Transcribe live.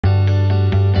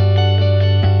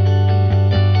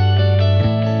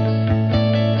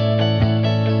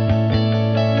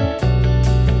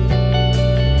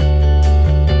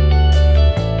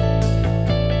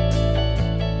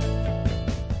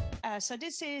So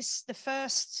this is the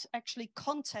first actually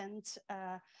content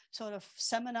sort of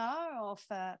seminar of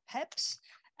PEPSS.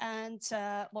 And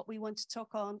what we want to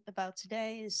talk about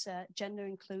today is gender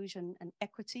inclusion and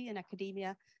equity in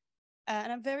academia.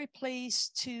 And I'm very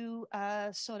pleased to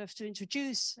to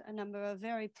introduce a number of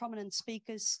very prominent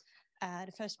speakers.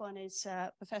 The first one is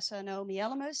Professor Naomi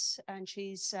Ellemers, and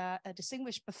she's a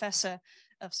distinguished professor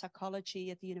of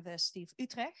psychology at the University of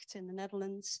Utrecht in the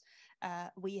Netherlands.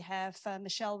 We have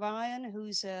Michelle Ryan,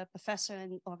 who's a professor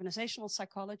in organizational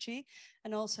psychology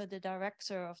and also the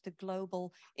director of the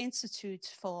Global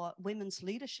Institute for Women's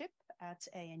Leadership at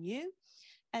ANU.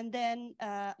 And then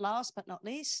last but not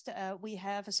least, we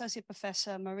have Associate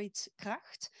Professor Mariet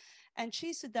Kragt, and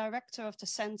she's the director of the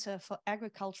Center for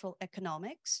Agricultural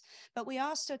Economics. But we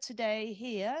asked her today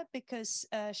here because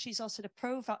she's also the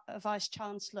Pro-Vice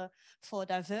Chancellor for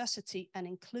Diversity and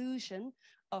Inclusion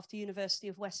of the University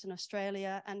of Western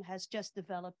Australia and has just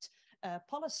developed a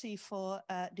policy for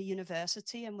the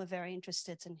university, and we're very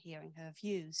interested in hearing her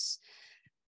views.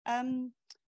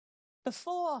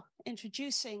 Before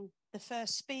introducing the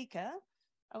first speaker,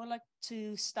 I would like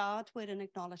to start with an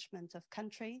acknowledgement of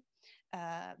country.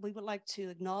 We would like to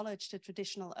acknowledge the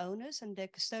traditional owners and their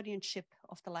custodianship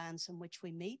of the lands in which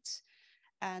we meet.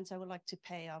 And I would like to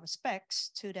pay our respects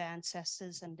to their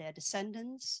ancestors and their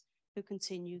descendants who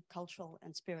continue cultural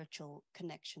and spiritual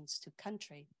connections to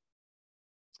country.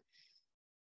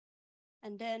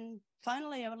 And then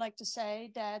finally, I would like to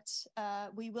say that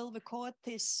we will record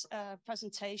this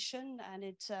presentation and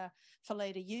it's for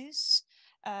later use.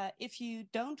 If you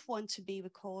don't want to be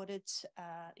recorded,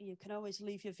 you can always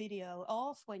leave your video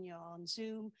off when you're on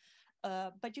Zoom,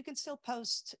 but you can still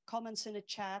post comments in the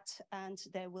chat and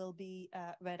they will be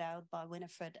read out by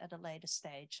Winifred at a later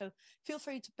stage. So feel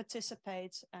free to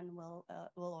participate and we'll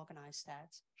organize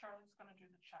that. Charlie's going to do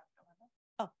the chat.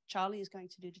 Oh, Charlie is going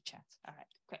to do the chat. All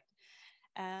right, great.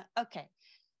 Okay.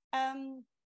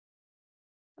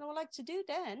 What I would like to do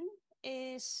then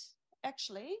is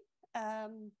actually,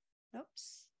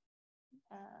 oops.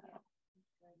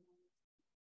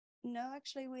 No,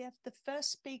 actually, we have the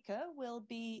first speaker will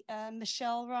be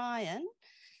Michelle Ryan.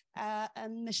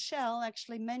 And Michelle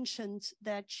actually mentioned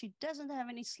that she doesn't have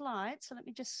any slides. So let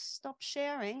me just stop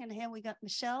sharing. And here we got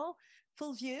Michelle,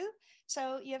 full view.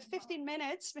 So you have 15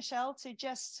 minutes, Michelle, to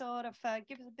just sort of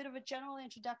give us a bit of a general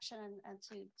introduction and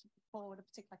to forward a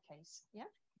particular case. Yeah.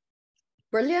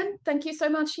 Brilliant. Thank you so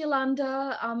much,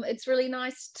 Yolanda. It's really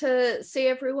nice to see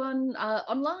everyone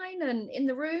online and in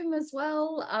the room as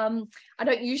well. I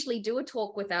don't usually do a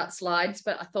talk without slides,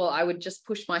 but I thought I would just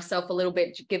push myself a little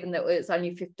bit, given that it's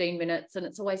only 15 minutes and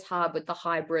it's always hard with the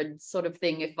hybrid sort of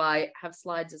thing. If I have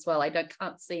slides as well, I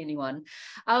can't see anyone.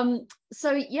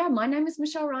 So yeah, my name is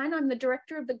Michelle Ryan. I'm the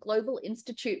director of the Global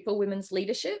Institute for Women's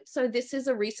Leadership. So this is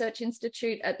a research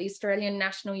institute at the Australian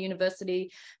National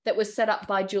University that was set up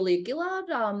by Julia Gillard,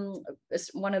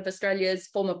 one of Australia's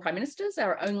former prime ministers,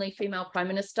 our only female prime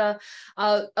minister.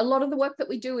 A lot of the work that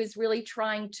we do is really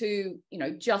trying to,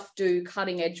 just do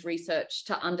cutting edge research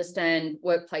to understand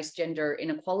workplace gender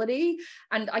inequality,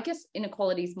 and I guess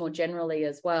inequalities more generally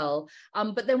as well.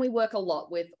 But then we work a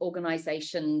lot with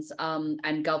organizations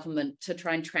and government to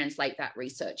try and translate that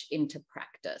research into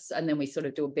practice. And then we sort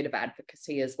of do a bit of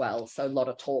advocacy as well. So a lot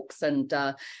of talks and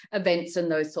events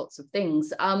and those sorts of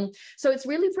things. So it's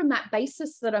really from that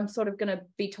basis that I'm sort of going to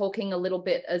be talking a little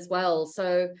bit as well.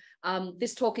 So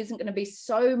this talk isn't going to be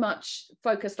so much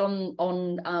focused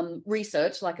on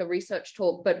research, like a research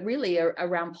talk, but really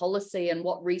around policy and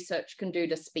what research can do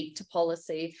to speak to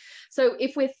policy. So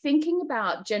if we're thinking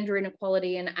about gender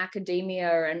inequality in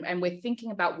academia and we're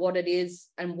thinking about what it is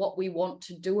and what we want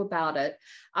to do about it,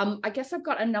 I guess I've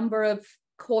got a number of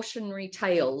cautionary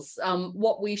tales,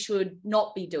 what we should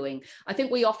not be doing. I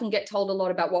think we often get told a lot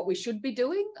about what we should be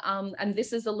doing, and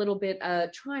this is a little bit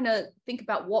trying to think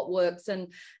about what works and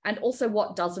also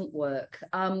what doesn't work.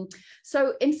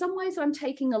 So in some ways, I'm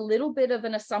taking a little bit of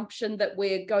an assumption that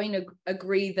we're going to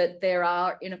agree that there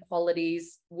are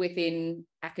inequalities within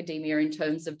academia in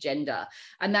terms of gender,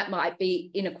 and that might be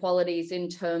inequalities in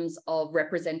terms of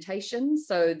representation,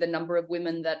 so the number of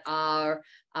women that are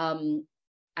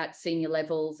at senior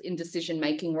levels in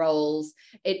decision-making roles.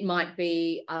 It might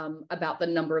be about the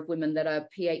number of women that are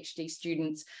PhD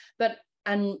students.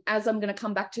 And as I'm going to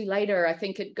come back to later, I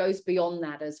think it goes beyond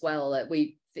that as well. That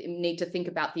we need to think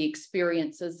about the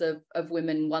experiences of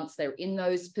women once they're in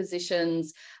those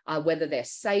positions, whether they're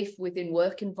safe within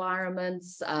work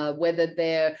environments, whether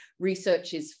their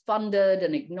research is funded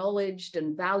and acknowledged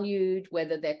and valued,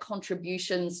 whether their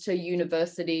contributions to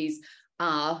universities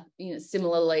are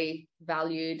similarly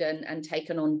valued and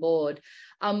taken on board.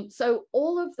 So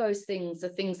all of those things are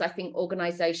things I think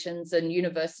organizations and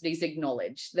universities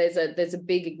acknowledge. There's a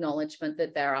big acknowledgement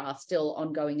that there are still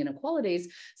ongoing inequalities.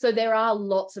 So there are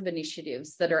lots of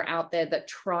initiatives that are out there that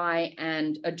try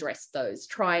and address those,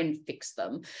 try and fix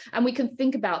them. And we can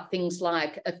think about things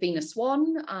like Athena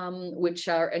Swan, which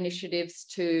are initiatives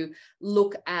to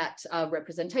look at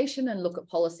representation and look at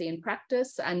policy and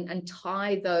practice and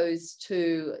tie those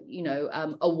to,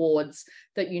 awards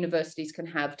that universities can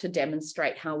have to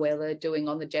demonstrate how well they're doing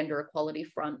on the gender equality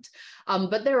front.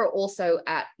 But there are also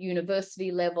at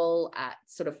university level, at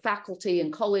sort of faculty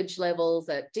and college levels,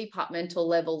 at departmental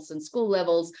levels and school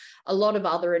levels, a lot of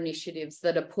other initiatives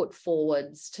that are put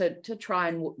forwards to try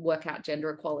and work out gender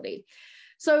equality.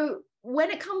 So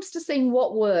when it comes to seeing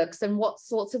what works and what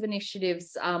sorts of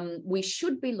initiatives we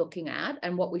should be looking at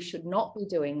and what we should not be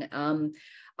doing,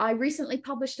 I recently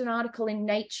published an article in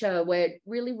Nature where it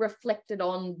really reflected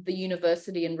on the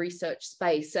university and research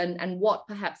space and what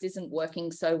perhaps isn't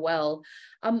working so well.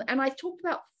 And I talked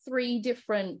about 3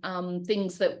 different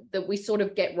things that we sort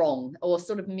of get wrong or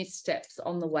sort of missteps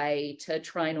on the way to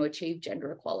trying to achieve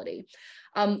gender equality.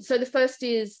 So the first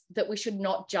is that we should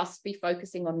not just be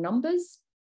focusing on numbers.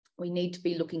 We need to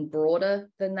be looking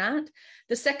broader than that.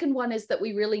 The second one is that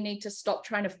we really need to stop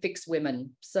trying to fix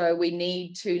women. So we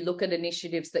need to look at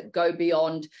initiatives that go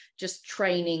beyond just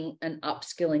training and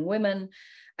upskilling women.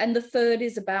 And the third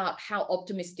is about how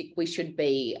optimistic we should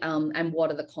be and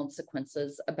what are the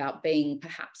consequences about being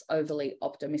perhaps overly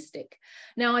optimistic.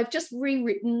 Now, I've just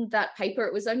rewritten that paper.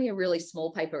 It was only a really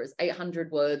small paper. It was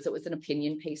 800 words. It was an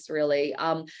opinion piece, really.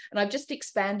 And I've just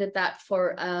expanded that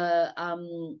for a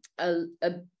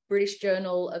British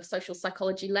Journal of Social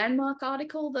Psychology landmark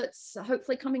article that's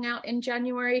hopefully coming out in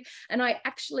January. And I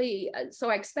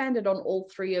expanded on all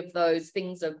 3 of those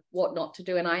things of what not to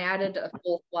do. And I added a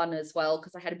 4th one as well,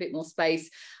 because I had a bit more space.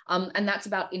 And that's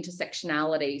about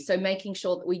intersectionality. So making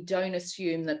sure that we don't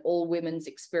assume that all women's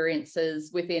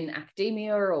experiences within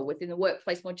academia or within the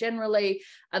workplace more generally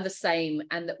are the same,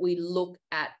 and that we look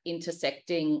at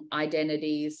intersecting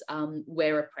identities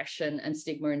where oppression and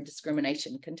stigma and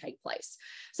discrimination can take place.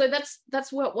 So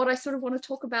that's what I sort of want to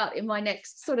talk about in my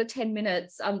next sort of 10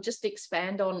 minutes, just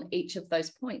expand on each of those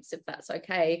points, if that's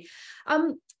okay. So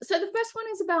the first one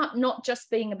is about not just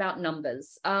being about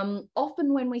numbers.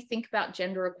 Often when we think about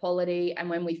gender equality and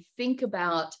when we think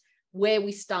about where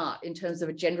we start in terms of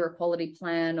a gender equality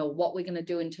plan or what we're going to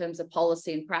do in terms of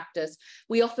policy and practice,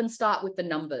 we often start with the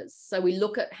numbers. So we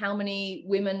look at how many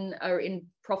women are in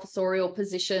professorial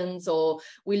positions, or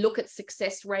we look at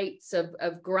success rates of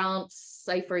grants,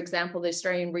 say, for example, the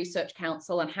Australian Research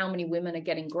Council, and how many women are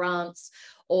getting grants,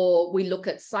 or we look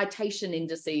at citation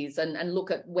indices and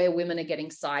look at where women are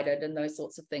getting cited and those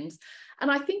sorts of things.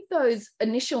 And I think those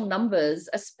initial numbers,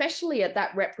 especially at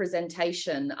that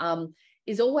representation,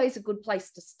 is always a good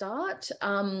place to start,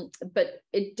 but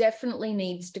it definitely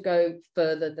needs to go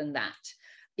further than that.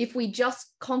 If we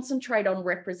just concentrate on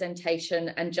representation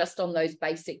and just on those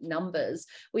basic numbers,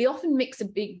 we often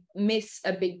miss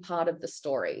a big part of the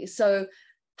story. So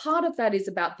part of that is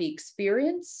about the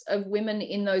experience of women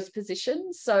in those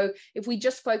positions. So if we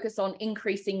just focus on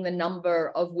increasing the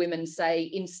number of women, say,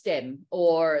 in STEM,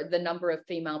 or the number of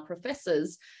female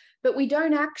professors, but we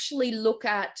don't actually look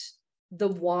at the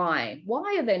why.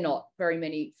 Why are there not very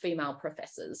many female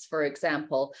professors, for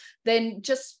example? Then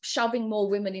just shoving more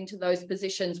women into those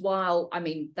positions, while, I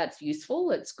mean, that's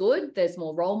useful, it's good, there's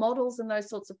more role models and those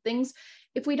sorts of things.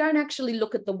 If we don't actually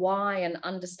look at the why and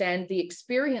understand the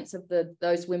experience of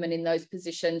those women in those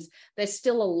positions, there's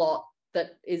still a lot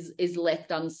that is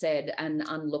left unsaid and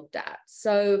unlooked at.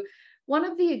 So one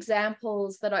of the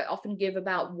examples that I often give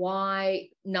about why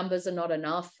numbers are not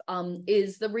enough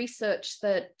is the research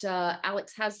that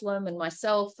Alex Haslam and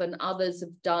myself and others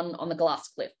have done on the glass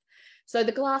cliff. So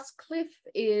the glass cliff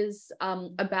is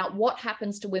about what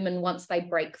happens to women once they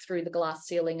break through the glass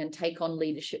ceiling and take on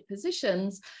leadership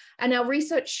positions. And our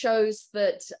research shows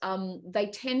that they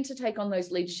tend to take on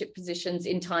those leadership positions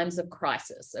in times of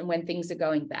crisis and when things are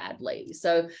going badly.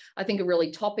 So I think a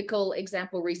really topical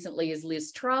example recently is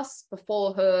Liz Truss.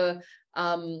 Before her,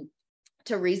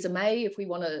 Theresa May, if we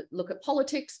want to look at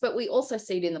politics, but we also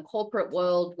see it in the corporate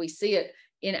world. We see it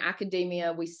in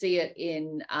academia, we see it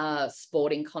in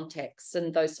sporting contexts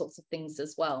and those sorts of things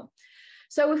as well.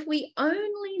 So if we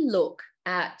only look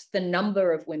at the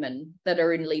number of women that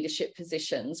are in leadership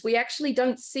positions, we actually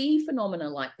don't see phenomena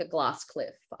like the glass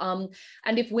cliff. And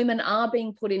if women are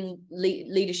being put in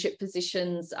leadership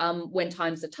positions when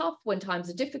times are tough, when times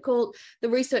are difficult, the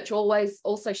research always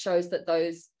also shows that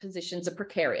those positions are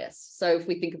precarious. So if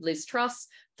we think of Liz Truss,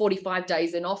 45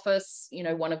 days in office, you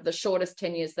know, one of the shortest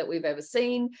tenures that we've ever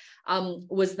seen.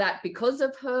 Was that because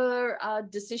of her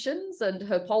decisions and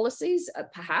her policies?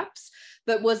 Perhaps.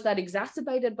 But was that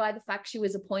exacerbated by the fact she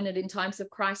was appointed in times of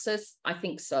crisis? I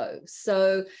think so.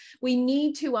 So we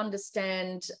need to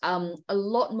understand a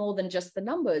lot more than just the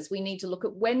numbers. We need to look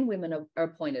at when women are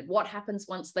appointed, what happens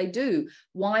once they do,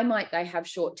 why might they have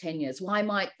short tenures, why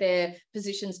might their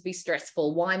positions be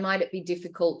stressful, why might it be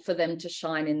difficult for them to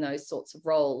shine in those sorts of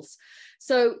roles.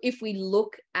 So if we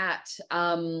look at,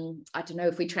 I don't know,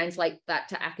 if we translate that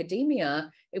to academia,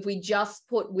 if we just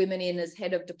put women in as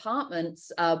head of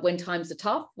departments when times are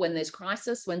tough, when there's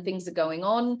crisis, when things are going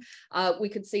on, we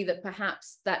could see that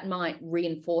perhaps that might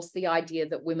reinforce the idea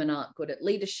that women aren't good at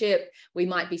leadership. We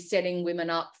might be setting women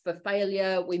up for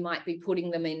failure. We might be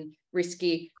putting them in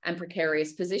risky and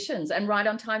precarious positions. And right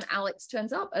on time, Alex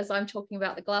turns up as I'm talking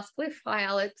about the glass cliff. Hi,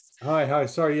 Alex. Hi.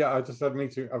 Sorry, yeah, I just had a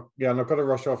meeting. And I've got to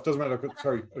rush off. Doesn't matter.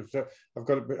 I've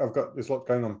got this lot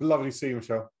going on. Lovely to see you,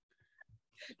 Michelle.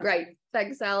 Great.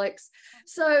 Thanks, Alex.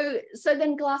 So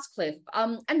then glass cliff.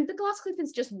 And the glass cliff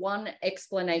is just one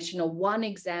explanation or one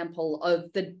example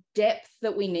of the depth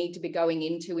that we need to be going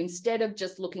into instead of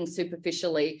just looking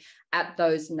superficially at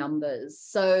those numbers.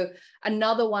 So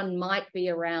another one might be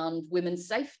around women's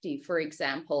safety, for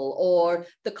example, or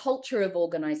the culture of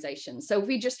organizations. So if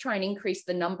we just try and increase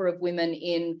the number of women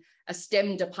in a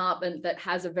STEM department that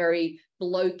has a very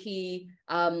blokey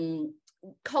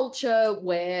culture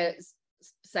where,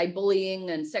 say,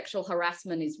 bullying and sexual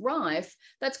harassment is rife,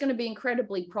 that's going to be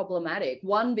incredibly problematic.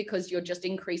 One, because you're just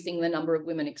increasing the number of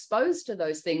women exposed to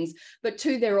those things, but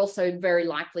two, they're also very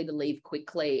likely to leave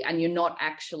quickly and you're not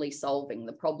actually solving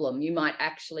the problem. You might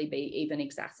actually be even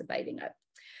exacerbating it.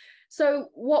 So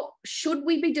what should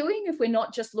we be doing if we're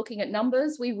not just looking at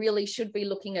numbers? We really should be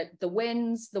looking at the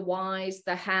whens, the whys,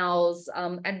 the hows,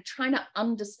 and trying to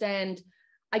understand,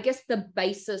 I guess, the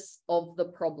basis of the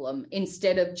problem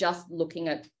instead of just looking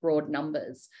at broad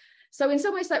numbers. So in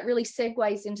some ways that really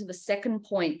segues into the second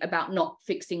point about not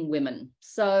fixing women.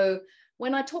 So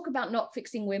when I talk about not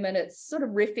fixing women, it's sort of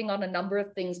riffing on a number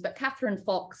of things, but Catherine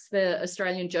Fox, the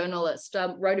Australian journalist,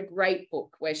 wrote a great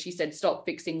book where she said, Stop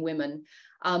Fixing Women.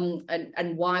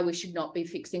 And why we should not be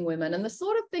fixing women. And the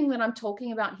sort of thing that I'm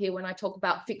talking about here when I talk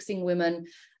about fixing women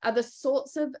are the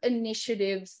sorts of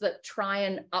initiatives that try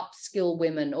and upskill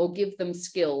women or give them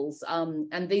skills.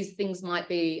 And these things might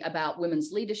be about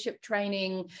women's leadership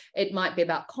training. It might be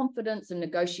about confidence and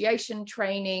negotiation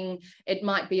training. It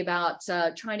might be about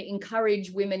trying to encourage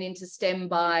women into STEM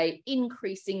by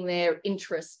increasing their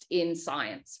interest in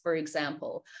science, for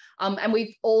example. And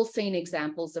we've all seen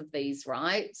examples of these,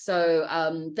 right? So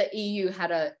the EU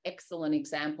had an excellent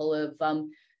example of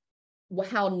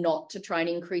how not to try and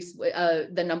increase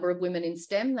the number of women in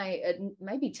STEM. They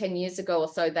maybe 10 years ago or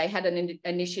so, they had an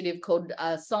initiative called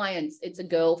Science, It's a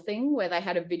Girl Thing, where they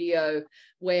had a video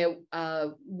where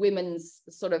women's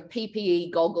sort of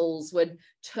PPE goggles would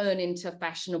turn into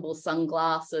fashionable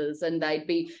sunglasses, and they'd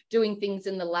be doing things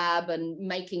in the lab and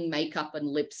making makeup and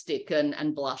lipstick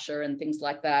and blusher and things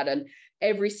like that. And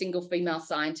every single female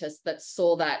scientist that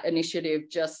saw that initiative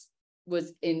just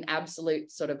was in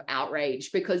absolute sort of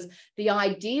outrage, because the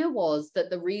idea was that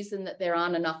the reason that there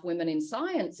aren't enough women in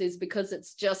science is because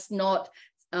it's just not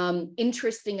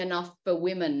interesting enough for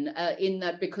women, in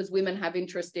that because women have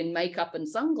interest in makeup and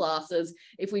sunglasses,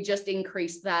 if we just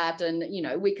increase that and, you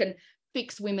know, we can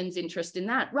fix women's interest in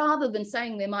that, rather than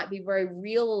saying there might be very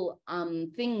real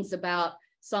things about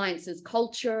science's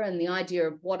culture and the idea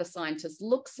of what a scientist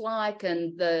looks like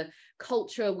and the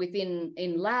culture within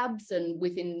labs and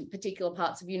within particular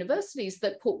parts of universities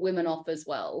that put women off as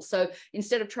well. So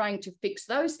instead of trying to fix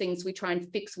those things, we try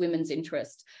and fix women's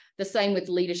interest. The same with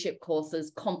leadership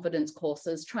courses, confidence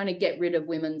courses, trying to get rid of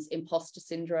women's imposter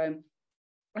syndrome.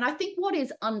 And I think what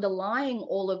is underlying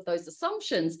all of those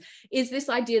assumptions is this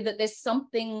idea that there's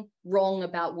something wrong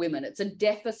about women. It's a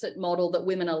deficit model that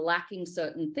women are lacking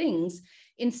certain things,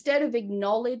 instead of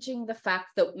acknowledging the fact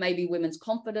that maybe women's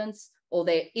confidence or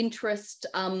their interest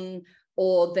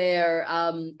or their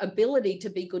ability to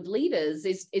be good leaders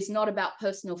is not about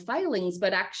personal failings,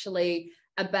 but actually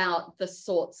about the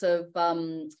sorts of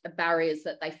barriers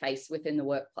that they face within the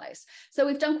workplace. So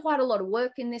we've done quite a lot of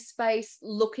work in this space,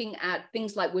 looking at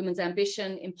things like women's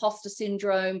ambition, imposter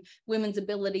syndrome, women's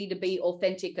ability to be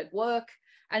authentic at work.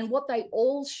 And what they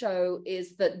all show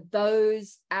is that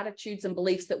those attitudes and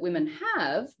beliefs that women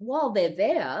have, while they're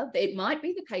there, it might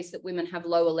be the case that women have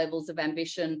lower levels of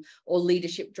ambition or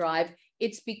leadership drive.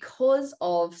 it's because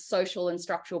of social and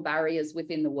structural barriers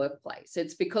within the workplace.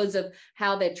 It's because of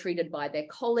how they're treated by their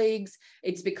colleagues.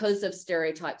 It's because of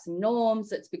stereotypes and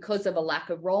norms. It's because of a lack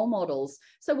of role models.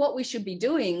 So what we should be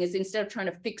doing is, instead of trying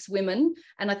to fix women,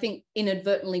 and I think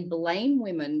inadvertently blame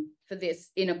women for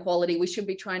this inequality, we should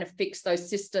be trying to fix those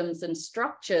systems and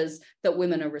structures that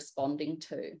women are responding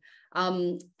to.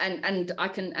 And I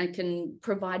can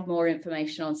provide more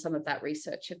information on some of that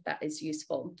research if that is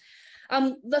useful.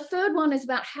 The third one is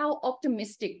about how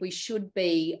optimistic we should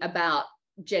be about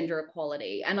gender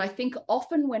equality. And I think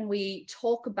often when we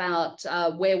talk about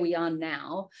where we are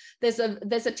now, there's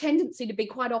a tendency to be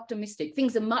quite optimistic.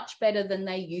 Things are much better than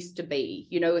they used to be.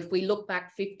 You know, if we look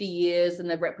back 50 years and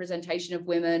the representation of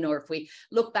women, or if we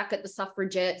look back at the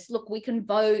suffragettes, look, we can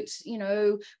vote, you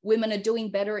know, women are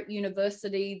doing better at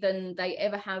university than they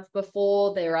ever have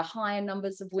before. There are higher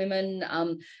numbers of women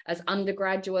as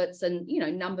undergraduates, and, you know,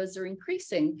 numbers are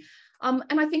increasing.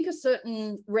 And I think a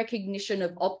certain recognition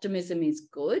of optimism is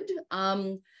good,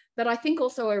 but I think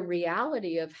also a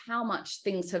reality of how much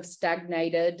things have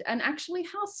stagnated and actually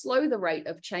how slow the rate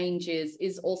of change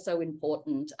is also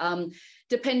important.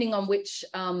 Depending on which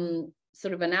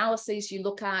sort of analyses you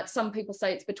look at, some people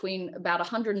say it's between about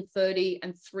 130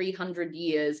 and 300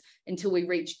 years until we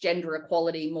reach gender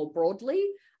equality more broadly.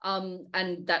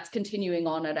 And that's continuing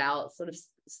on at our sort of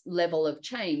level of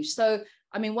change. So,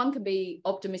 I mean, one can be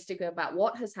optimistic about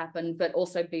what has happened, but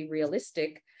also be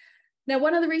realistic. Now,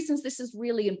 one of the reasons this is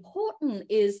really important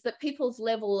is that people's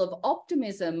level of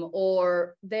optimism,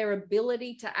 or their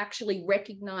ability to actually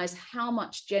recognize how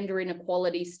much gender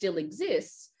inequality still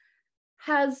exists,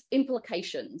 has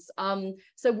implications.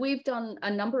 So we've done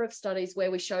a number of studies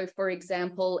where we show, for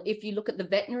example, if you look at the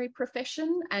veterinary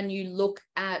profession and you look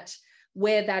at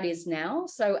where that is now.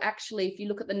 So actually, if you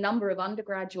look at the number of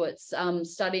undergraduates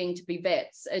studying to be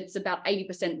vets, it's about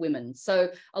 80% women. So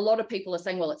a lot of people are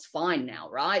saying, well, it's fine now,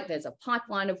 right? There's a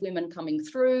pipeline of women coming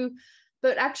through.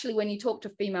 But actually, when you talk to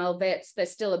female vets,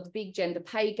 there's still a big gender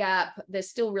pay gap. There's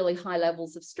still really high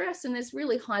levels of stress, and there's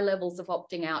really high levels of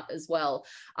opting out as well.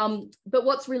 But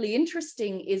what's really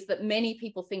interesting is that many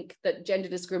people think that gender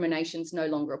discrimination is no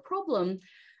longer a problem.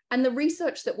 And the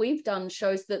research that we've done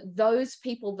shows that those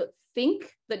people that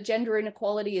think that gender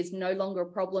inequality is no longer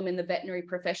a problem in the veterinary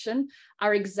profession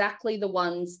are exactly the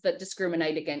ones that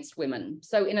discriminate against women.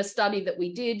 So in a study that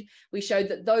we did, we showed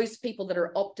that those people that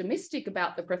are optimistic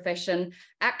about the profession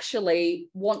actually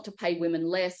want to pay women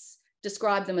less,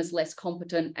 describe them as less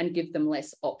competent, and give them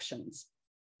less options.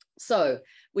 So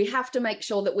we have to make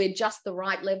sure that we're just the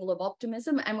right level of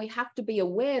optimism, and we have to be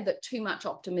aware that too much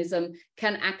optimism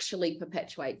can actually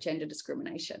perpetuate gender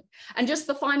discrimination. And just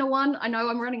the final one, I know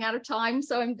I'm running out of time,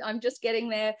 so I'm just getting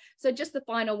there. So just the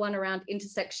final one around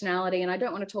intersectionality, and I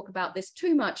don't want to talk about this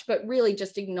too much, but really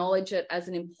just acknowledge it as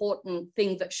an important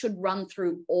thing that should run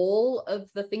through all of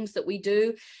the things that we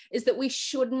do, is that we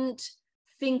shouldn't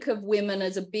think of women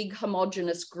as a big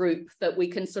homogenous group that we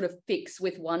can sort of fix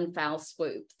with one foul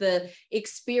swoop. The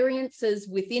experiences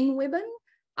within women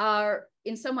are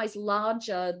in some ways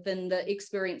larger than the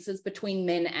experiences between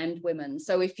men and women.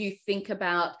 So if you think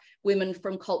about women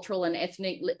from cultural and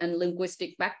ethnic and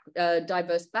linguistic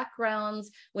diverse backgrounds,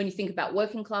 when you think about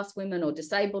working class women or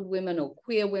disabled women or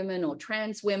queer women or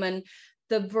trans women,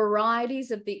 the varieties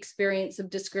of the experience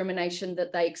of discrimination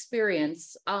that they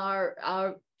experience are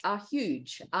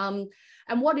huge. And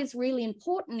what is really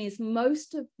important is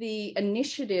most of the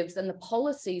initiatives and the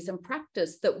policies and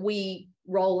practice that we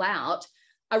roll out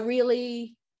are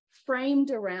really framed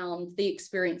around the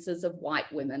experiences of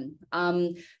white women.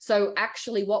 So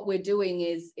actually what we're doing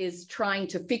is trying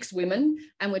to fix women,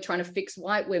 and we're trying to fix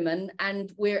white women,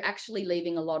 and we're actually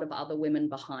leaving a lot of other women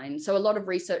behind. So a lot of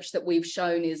research that we've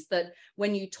shown is that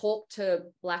when you talk to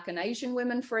Black and Asian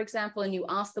women, for example, and you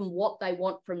ask them what they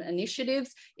want from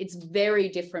initiatives, it's very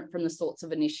different from the sorts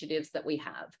of initiatives that we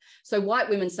have. So white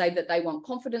women say that they want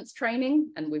confidence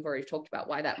training, and we've already talked about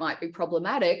why that might be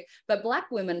problematic, but Black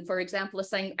women, for example, are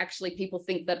saying actually people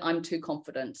think that I'm too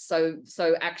confident. So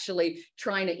actually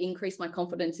trying to increase my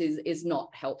confidence is not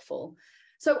helpful.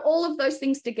 So all of those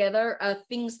things together are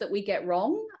things that we get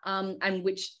wrong, and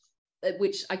which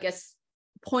I guess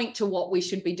point to what we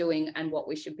should be doing and what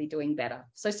we should be doing better.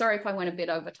 So sorry if I went a bit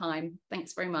over time.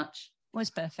 Thanks very much. Was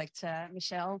perfect,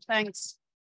 Michelle. Thanks.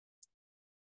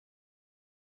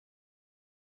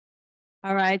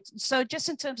 All right. So just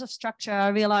in terms of structure, I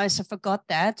realized I forgot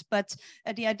that, but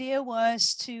the idea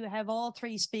was to have all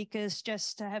three speakers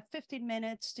just to have 15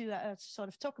 minutes to sort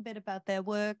of talk a bit about their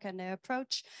work and their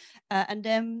approach. And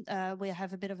then we'll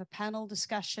have a bit of a panel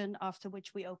discussion, after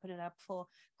which we open it up for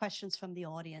questions from the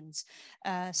audience.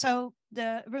 So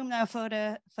the room now for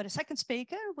the second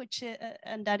speaker, which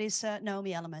and that is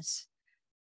Naomi Ellemers.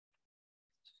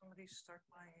 Somebody start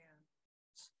my...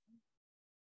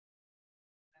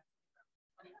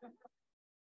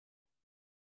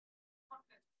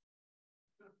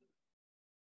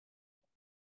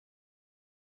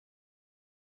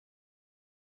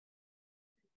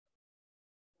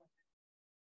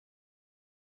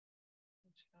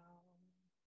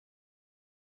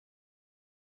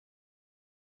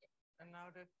 And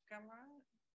now the camera,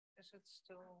 is it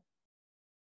still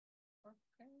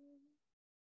working?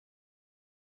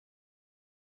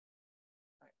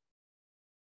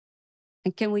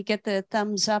 And can we get the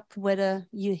thumbs up whether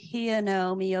you hear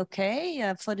Naomi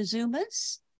okay for the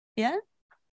Zoomers? Yeah?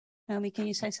 Naomi, can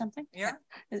you say something? Yeah.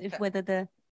 If whether the,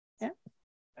 yeah?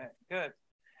 Good.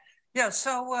 Yeah,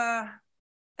 so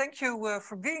thank you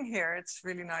for being here. It's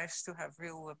really nice to have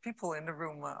real people in the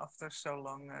room after so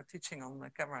long teaching on the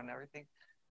camera and everything.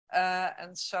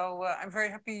 And so I'm very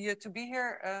happy to be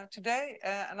here today.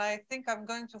 And I think I'm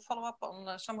going to follow up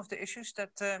on some of the issues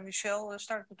that Michelle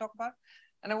started to talk about.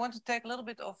 And I want to take a little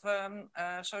bit of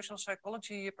social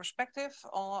psychology perspective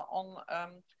on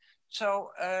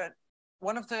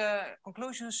one of the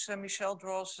conclusions Michelle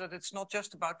draws that it's not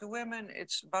just about the women,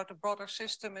 it's about the broader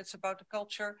system, it's about the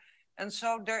culture. And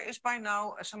so there is by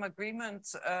now some agreement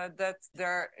that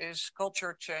there is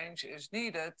culture change is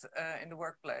needed in the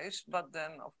workplace. But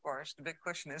then, of course, the big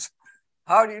question is,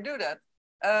 how do you do that?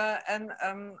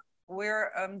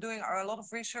 We're doing a lot of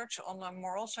research on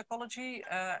moral psychology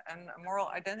and moral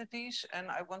identities. And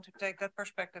I want to take that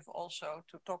perspective also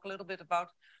to talk a little bit about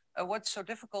what's so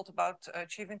difficult about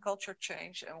achieving culture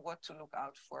change and what to look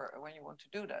out for when you want to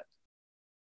do that.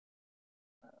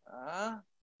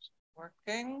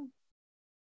 Working.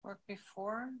 Work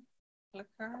before.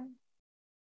 Clicker.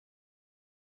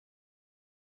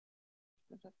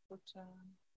 Should I put,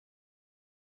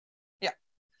 yeah.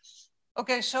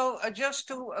 Okay, so just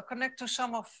to connect to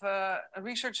some of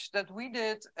research that we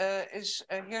did is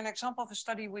here an example of a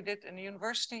study we did in the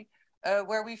university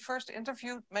where we first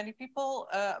interviewed many people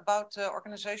about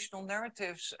organizational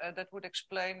narratives that would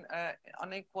explain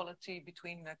inequality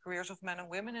between careers of men and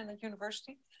women in a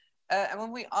university. And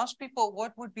when we asked people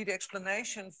what would be the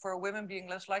explanation for women being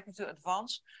less likely to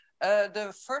advance,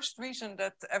 the first reason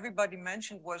that everybody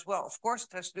mentioned was, well, of course,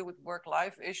 it has to do with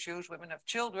work-life issues. Women have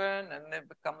children and they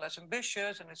become less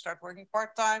ambitious and they start working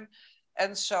part-time.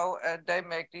 And so they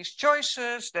make these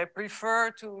choices. They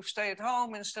prefer to stay at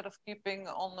home instead of keeping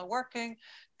on working.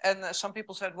 And some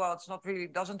people said, well, it's not really,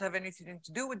 doesn't have anything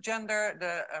to do with gender.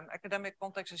 The academic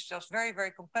context is just very, very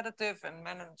competitive and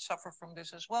men suffer from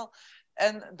this as well.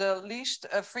 And the least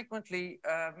frequently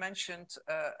mentioned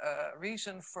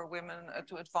reason for women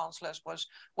to advance less was,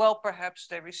 well, perhaps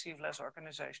they receive less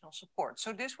organizational support.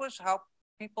 So this was how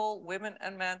people, women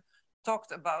and men,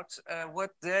 talked about what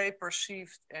they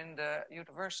perceived in the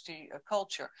university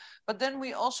culture. But then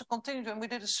we also continued and we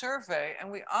did a survey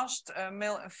and we asked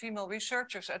male and female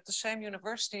researchers at the same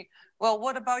university, well,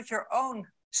 what about your own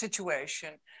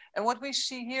situation? And what we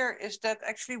see here is that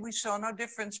actually we saw no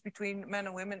difference between men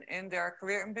and women in their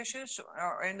career ambitions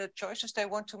or in the choices they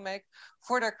want to make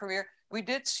for their career. We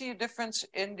did see a difference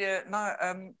in the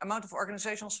amount of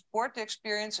organizational support they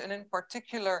experience, and in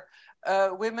particular,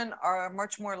 women are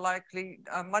much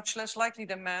less likely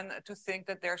than men to think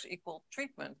that there's equal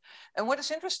treatment. And what is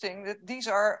interesting, that these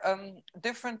are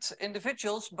different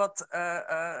individuals, but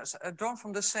drawn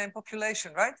from the same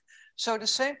population, right? So the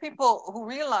same people who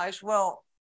realize, well,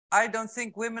 I don't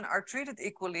think women are treated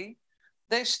equally,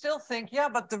 they still think, yeah,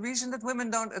 but the reason that women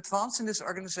don't advance in this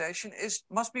organization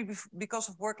must be because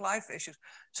of work-life issues.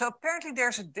 So apparently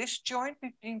there's a disjoint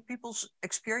between people's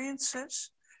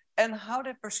experiences and how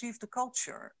they perceive the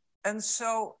culture. And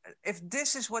so if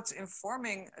this is what's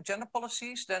informing gender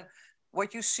policies, then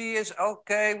what you see is,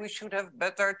 okay, we should have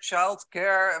better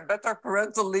childcare and better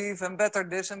parental leave and better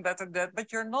this and better that,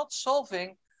 but you're not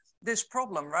solving this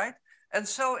problem, right? And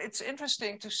so it's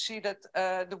interesting to see that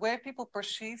the way people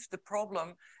perceive the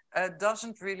problem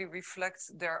doesn't really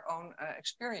reflect their own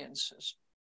experiences.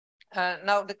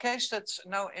 Now, the case that's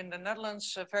now in the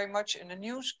Netherlands very much in the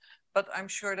news, but I'm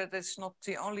sure that it's not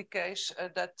the only case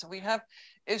that we have,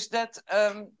 is that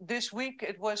this week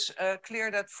it was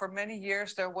clear that for many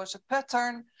years there was a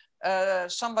pattern.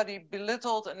 Somebody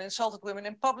belittled and insulted women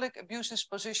in public, abused his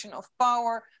position of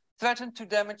power, threatened to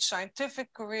damage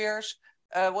scientific careers,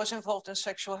 was involved in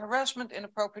sexual harassment,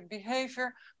 inappropriate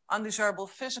behavior, undesirable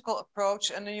physical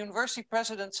approach. And the university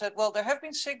president said, well, there have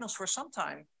been signals for some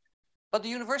time, but the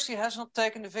university has not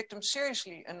taken the victim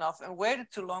seriously enough and waited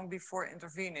too long before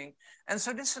intervening. And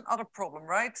so this is another problem,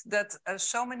 right? That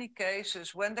so many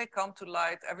cases, when they come to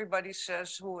light, everybody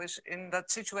says, who is in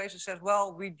that situation says,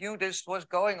 well, we knew this was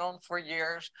going on for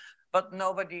years, but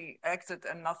nobody acted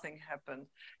and nothing happened.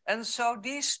 And so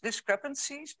these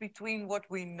discrepancies between what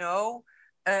we know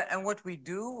and what we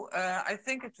do, I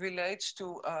think it relates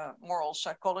to moral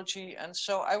psychology. And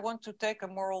so I want to take a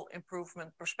moral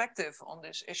improvement perspective on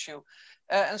this issue.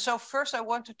 And so first I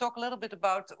want to talk a little bit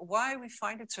about why we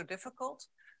find it so difficult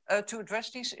to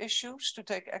address these issues, to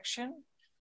take action.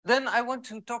 Then I want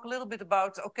to talk a little bit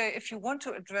about, okay, if you want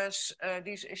to address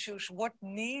these issues, what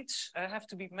needs have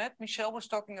to be met? Michelle was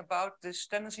talking about this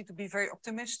tendency to be very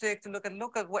optimistic, to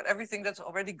look at what everything that's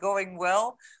already going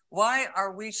well. Why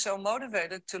are we so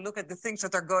motivated to look at the things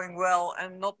that are going well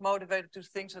and not motivated to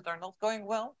things that are not going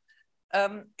well?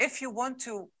 If you want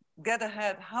to get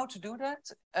ahead, how to do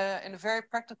that in a very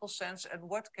practical sense, and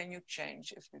what can you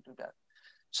change if you do that?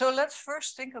 So let's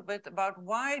first think a bit about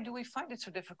why do we find it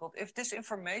so difficult? If this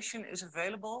information is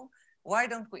available, why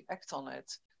don't we act on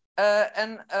it?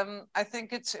 I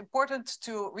think it's important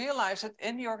to realize that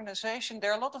in the organization,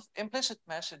 there are a lot of implicit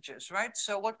messages, right?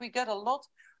 So what we get a lot,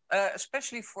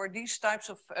 especially for these types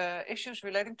of issues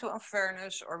relating to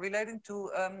unfairness or relating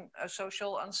to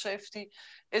social unsafety,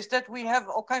 is that we have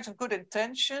all kinds of good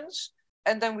intentions.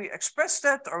 And then we express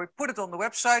that, or we put it on the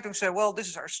website and say, well, this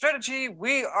is our strategy.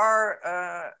 We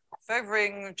are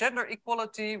favoring gender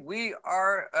equality. We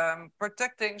are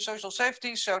protecting social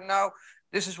safety. So now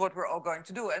this is what we're all going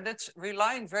to do. And it's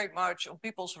relying very much on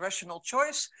people's rational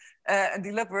choice and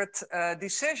deliberate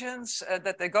decisions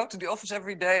that they go to the office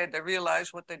every day and they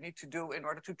realize what they need to do in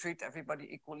order to treat everybody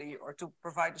equally or to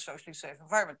provide a socially safe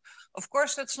environment. Of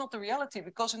course, that's not the reality,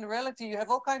 because in the reality, you have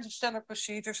all kinds of standard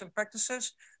procedures and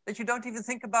practices that you don't even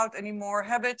think about anymore,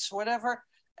 habits, whatever.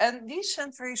 And these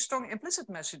send very strong implicit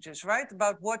messages, right?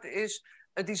 About what is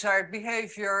a desired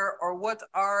behavior, or what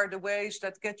are the ways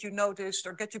that get you noticed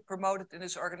or get you promoted in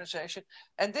this organization.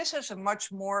 And this has a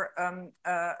much more,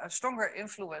 a stronger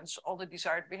influence on the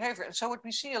desired behavior. And so what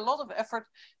we see, a lot of effort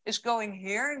is going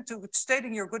here into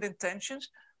stating your good intentions,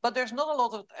 but there's not a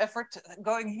lot of effort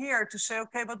going here to say,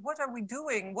 okay, but what are we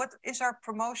doing? What is our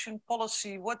promotion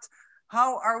policy?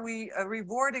 How are we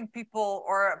rewarding people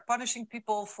or punishing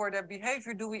people for their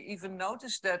behavior? Do we even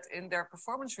notice that in their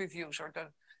performance reviews, or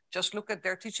just look at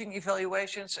their teaching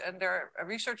evaluations and their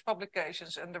research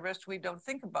publications, and the rest we don't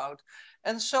think about?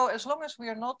 And so as long as we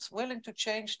are not willing to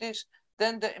change this,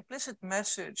 then the implicit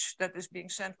message that is being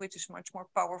sent, which is much more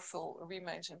powerful,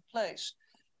 remains in place.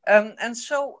 And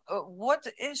so what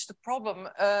is the problem?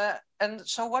 And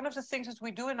so one of the things that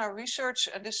we do in our research,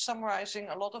 and this summarizing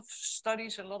a lot of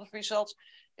studies, a lot of results,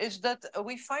 is that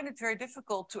we find it very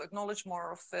difficult to acknowledge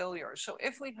moral failure. So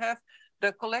if we have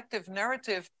the collective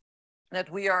narrative that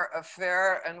we are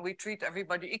fair and we treat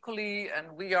everybody equally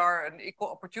and we are an equal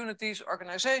opportunities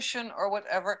organization or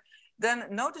whatever, then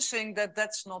noticing that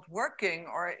that's not working,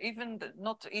 or even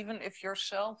not even if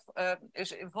yourself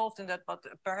is involved in that, but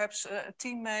perhaps a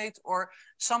teammate or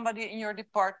somebody in your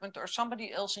department or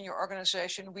somebody else in your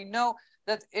organization, we know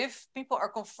that if people are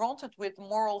confronted with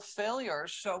moral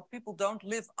failures, so people don't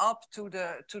live up to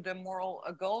the moral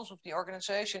goals of the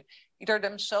organization, either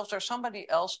themselves or somebody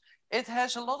else, it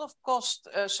has a lot of cost.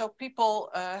 So people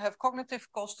have cognitive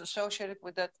cost associated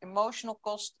with that, emotional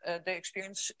cost. They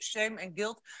experience shame and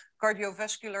guilt,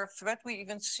 cardiovascular threat. We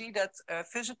even see that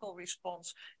physical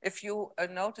response if you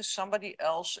notice somebody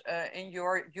else in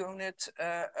your unit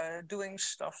doing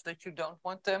stuff that you don't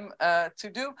want them to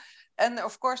do. And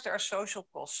of course, there are social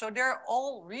costs. So there are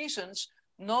all reasons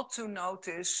not to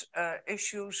notice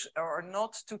issues, or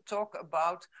not to talk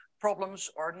about problems,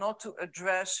 or not to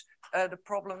address the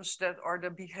problems that, or the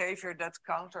behavior that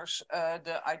counters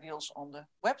the ideals on the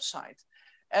website.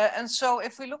 And so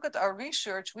if we look at our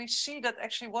research, we see that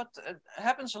actually what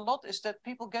happens a lot is that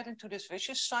people get into this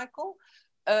vicious cycle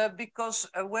because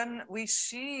when we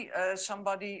see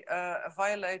somebody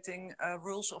violating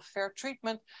rules of fair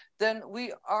treatment, then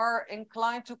we are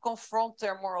inclined to confront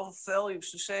their moral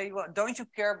values, to say, well, don't you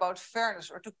care about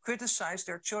fairness, or to criticize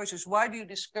their choices? Why do you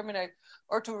discriminate?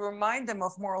 Or to remind them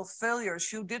of moral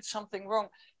failures. You did something wrong.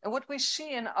 And what we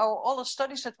see in all the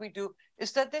studies that we do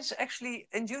is that this actually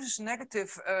induces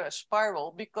negative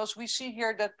spiral, because we see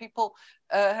here that people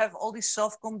have all these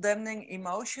self-condemning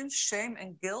emotions, shame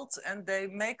and guilt, and they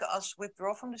make us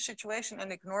withdraw from the situation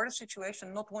and ignore the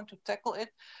situation, not want to tackle it.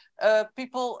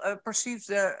 People perceive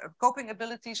their coping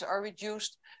abilities are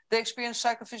reduced. They experience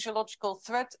psychophysiological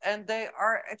threat, and they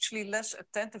are actually less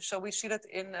attentive. So we see that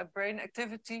in brain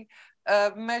activity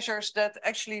measures, that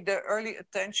actually the early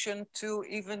attention to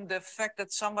even the fact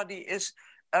that somebody is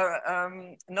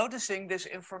noticing this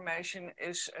information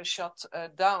is shut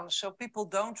down. So people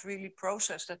don't really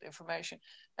process that information.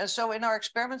 And so in our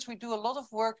experiments, we do a lot of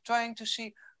work trying to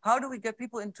see, how do we get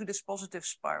people into this positive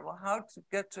spiral? How to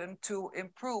get them to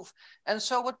improve? And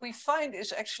so what we find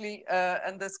is actually,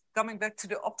 and that's coming back to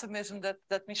the optimism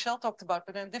that Michelle talked about,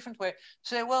 but in a different way,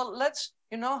 say, well, let's,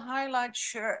 highlight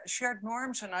shared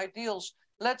norms and ideals.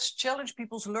 Let's challenge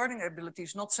people's learning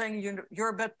abilities, not saying you're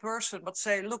a bad person, but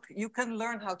say, look, you can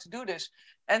learn how to do this.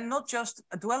 And not just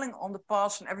dwelling on the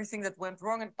past and everything that went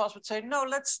wrong in the past, but say, no,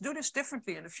 let's do this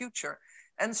differently in the future.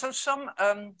 And so some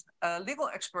legal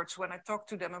experts, when I talk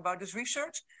to them about this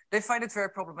research, they find it very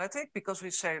problematic, because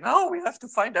we say, no, we have to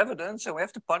find evidence and we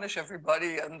have to punish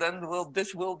everybody, and then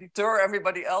this will deter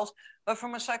everybody else. But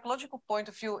from a psychological point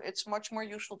of view, it's much more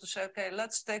useful to say, okay,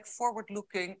 let's take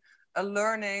forward-looking, a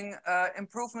learning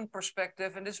improvement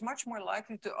perspective, and it's much more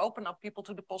likely to open up people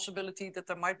to the possibility that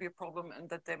there might be a problem and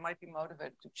that they might be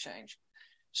motivated to change.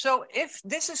 So if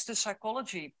this is the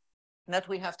psychology that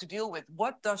we have to deal with,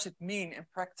 what does it mean in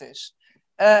practice?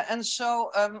 And so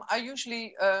I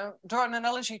usually draw an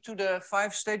analogy to the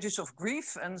 5 stages of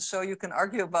grief. And so you can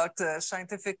argue about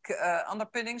scientific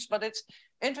underpinnings, but it's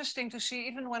interesting to see,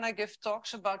 even when I give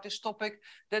talks about this topic,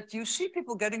 that you see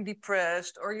people getting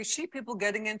depressed, or you see people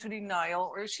getting into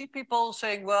denial, or you see people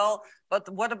saying, well, but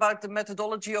what about the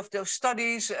methodology of those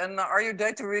studies? And are your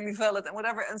data really valid, and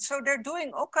whatever? And so they're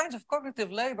doing all kinds of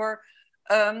cognitive labor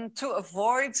to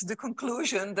avoid the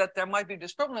conclusion that there might be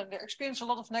this problem. They experience a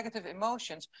lot of negative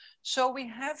emotions. So we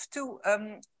have to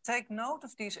take note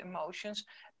of these emotions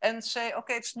and say,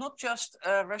 okay, it's not just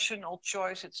a rational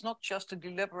choice. It's not just a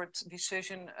deliberate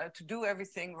decision to do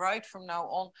everything right from now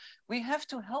on. We have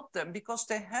to help them, because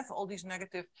they have all these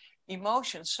negative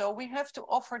emotions. So we have to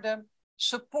offer them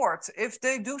support. If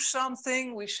they do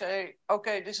something, we say,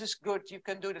 okay, this is good, you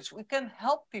can do this. We can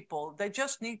help people. They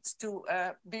just need to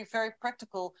be very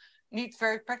practical, need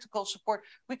very practical support.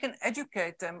 We can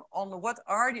educate them on what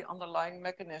are the underlying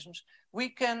mechanisms. We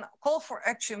can call for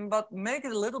action, but make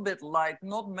it a little bit light,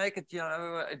 not make it,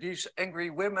 these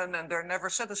angry women and they're never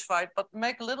satisfied, but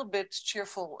make a little bit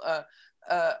cheerful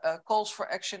calls for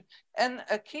action, and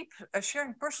keep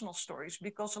sharing personal stories,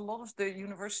 because a lot of the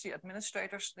university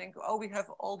administrators think, oh, we have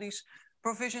all these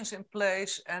provisions in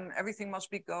place and everything must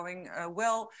be going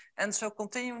well. And so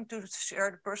continuing to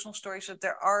share the personal stories, that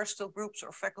there are still groups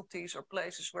or faculties or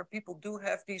places where people do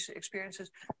have these experiences,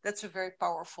 that's a very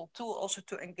powerful tool also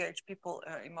to engage people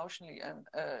emotionally and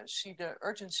see the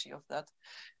urgency of that.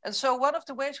 And so one of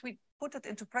the ways we put it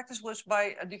into practice was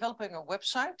by developing a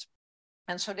website.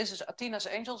 And so this is Athena's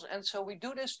Angels. And so we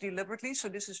do this deliberately. So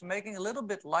this is making a little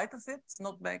bit light of it,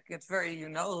 not making it very,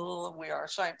 we are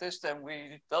scientists and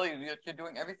we tell you that you're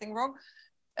doing everything wrong.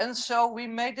 And so we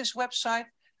made this website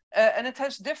and it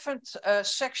has different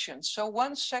sections. So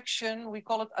one section, we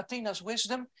call it Athena's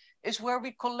Wisdom, is where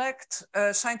we collect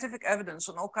scientific evidence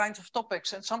on all kinds of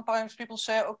topics. And sometimes people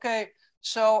say, okay,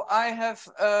 so I have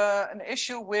an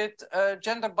issue with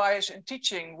gender bias in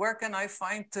teaching. Where can I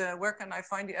find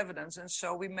the evidence? And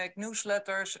so we make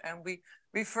newsletters and we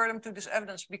refer them to this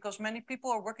evidence, because many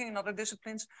people are working in other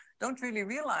disciplines don't really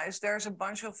realize there's a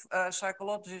bunch of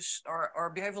psychologists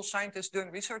or behavioral scientists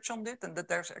doing research on it, and that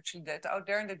there's actually data out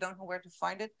there and they don't know where to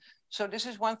find it. So this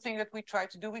is one thing that we try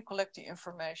to do. We collect the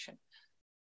information.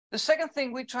 The second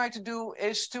thing we try to do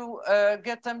is to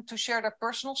get them to share their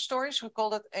personal stories. We call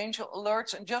that angel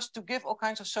alerts, and just to give all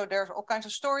kinds of, so there's all kinds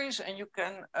of stories and you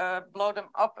can blow them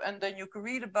up and then you can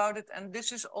read about it. And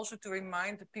this is also to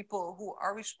remind the people who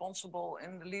are responsible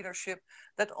in the leadership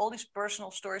that all these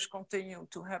personal stories continue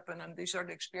to happen. And these are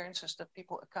the experiences that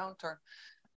people encounter.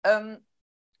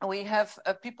 We have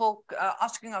people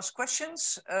asking us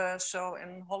questions. So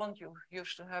in Holland, you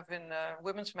used to have in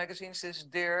women's magazines this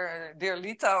dear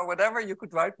Lita or whatever. You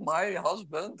could write, my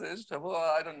husband is, well,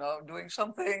 I don't know, doing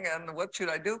something and what should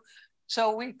I do?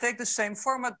 So we take the same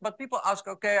format, but people ask,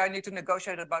 okay, I need to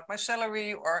negotiate about my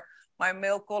salary, or my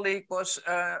male colleague was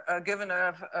given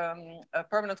a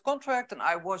permanent contract and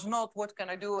I was not, what can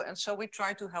I do? And so we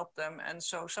try to help them. And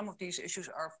so some of these issues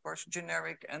are of course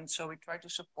generic. And so we try to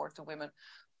support the women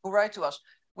who write to us.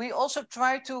 We also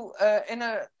try to, in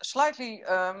a slightly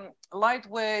light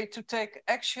way, to take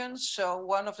actions. So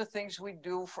one of the things we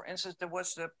do, for instance, there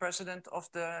was the president of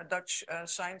the Dutch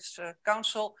Science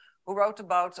Council who wrote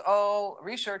about, oh,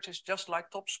 research is just like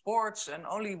top sports and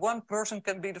only one person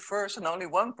can be the first and only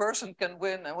one person can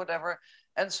win and whatever.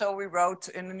 And so we wrote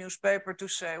in the newspaper to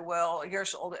say, well,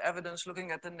 here's all the evidence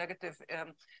looking at the negative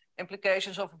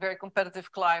implications of a very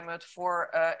competitive climate for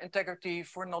integrity,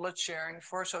 for knowledge sharing,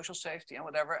 for social safety and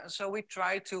whatever. And so we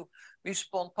try to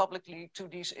respond publicly to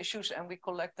these issues and we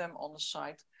collect them on the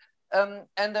site.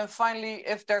 And then finally,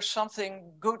 if there's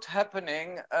something good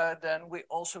happening, then we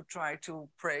also try to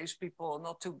praise people,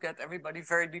 not to get everybody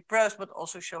very depressed, but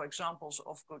also show examples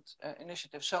of good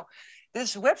initiatives. So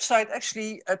this website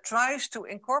actually tries to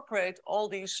incorporate all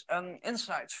these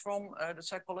insights from the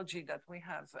psychology that we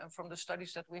have and from the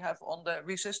studies that we have on the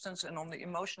resistance and on the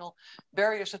emotional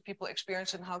barriers that people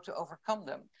experience and how to overcome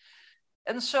them.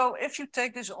 And so if you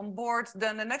take this on board,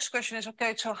 then the next question is,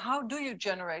 okay, so how do you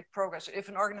generate progress? If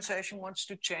an organization wants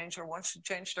to change or wants to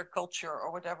change their culture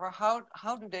or whatever, how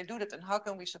do they do that and how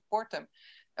can we support them?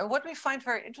 And what we find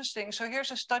very interesting, so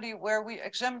here's a study where we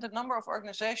examined a number of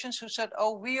organizations who said,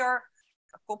 oh, we are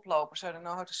koplopers, I don't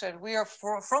know how to say it, we are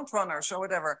front runners or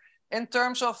whatever, in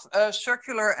terms of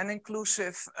circular and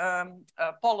inclusive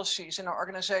policies in our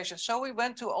organization. So we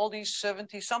went to all these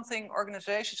 70-something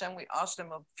organizations and we asked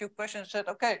them a few questions and said,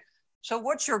 okay, so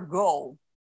what's your goal?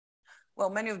 Well,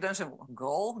 many of them said,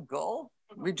 goal?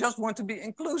 We just want to be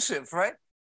inclusive, right?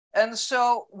 And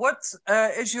so what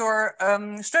is your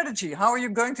strategy? How are you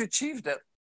going to achieve that?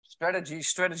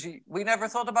 Strategy. We never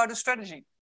thought about a strategy.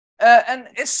 And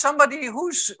is somebody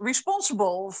who's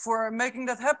responsible for making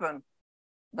that happen?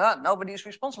 No, nobody is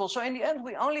responsible. So in the end,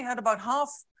 we only had about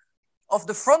half of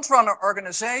the front-runner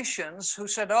organizations who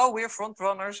said, oh, we're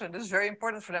front-runners and this is very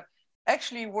important for them.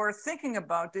 Actually, we're thinking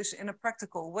about this in a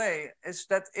practical way, is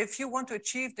that if you want to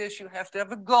achieve this, you have to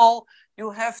have a goal,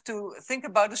 you have to think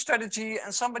about a strategy,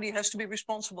 and somebody has to be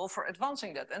responsible for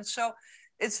advancing that. And so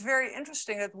it's very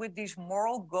interesting that with these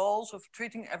moral goals of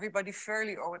treating everybody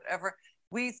fairly or whatever,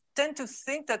 we tend to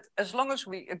think that as long as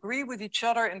we agree with each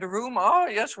other in the room, oh,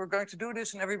 yes, we're going to do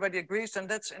this, and everybody agrees, then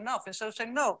that's enough. Instead of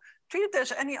saying, no, treat it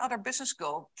as any other business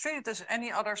goal, treat it as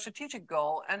any other strategic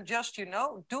goal, and just, you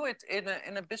know, do it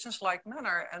in a business-like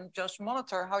manner and just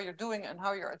monitor how you're doing and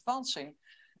how you're advancing.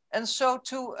 And so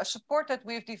to support that,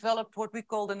 we've developed what we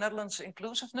call the Netherlands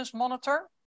Inclusiveness Monitor,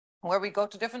 where we go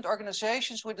to different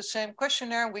organizations with the same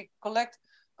questionnaire, and we collect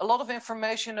a lot of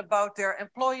information about their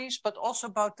employees, but also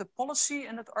about the policy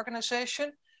in that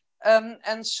organization.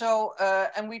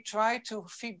 And we try to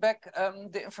feedback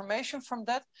the information from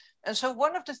that. And so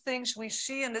one of the things we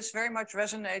see, and this very much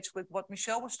resonates with what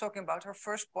Michelle was talking about, her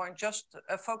first point, just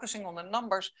focusing on the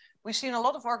numbers, we see in a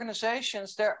lot of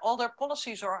organizations, all their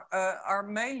policies are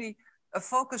mainly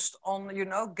focused on, you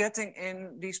know, getting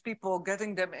in these people,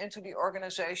 getting them into the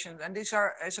organization. And these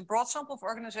is a broad sample of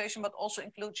organization, but also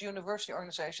includes university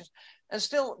organizations. And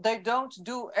still, they don't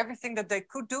do everything that they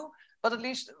could do, but at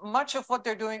least much of what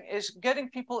they're doing is getting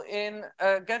people in,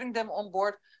 getting them on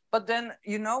board, but then,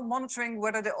 you know, monitoring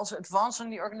whether they also advance in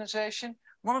the organization,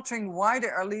 monitoring why they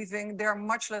are leaving, they're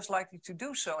much less likely to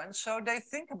do so. And so they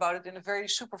think about it in a very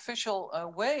superficial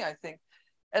way, I think.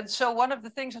 And so one of the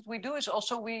things that we do is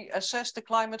also we assess the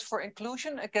climate for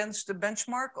inclusion against the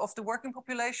benchmark of the working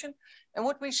population. And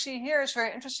what we see here is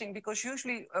very interesting because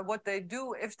usually what they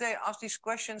do, if they ask these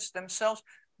questions themselves,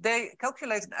 they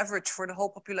calculate an average for the whole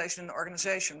population in the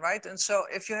organization, right? And so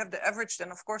if you have the average,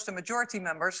 then of course the majority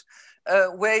members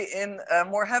weigh in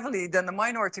more heavily than the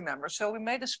minority members. So we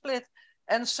made a split.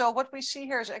 And so what we see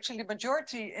here is actually the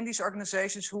majority in these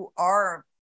organizations who are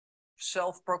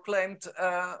self-proclaimed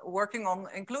working on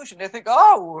inclusion. They think,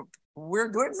 oh, we're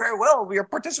doing very well. We are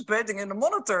participating in the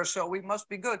monitor, so we must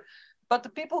be good. But the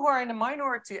people who are in the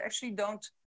minority actually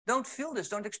don't feel this,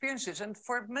 don't experience this. And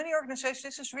for many organizations,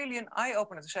 this is really an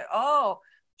eye-opener to say, oh,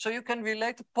 so you can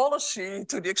relate the policy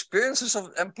to the experiences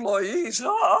of employees.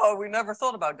 Oh, we never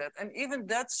thought about that. And even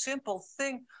that simple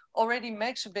thing already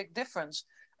makes a big difference.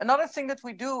 Another thing that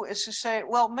we do is to say,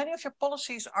 well, many of your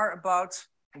policies are about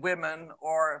women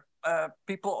or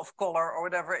people of color or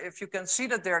whatever. If you can see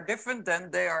that they're different,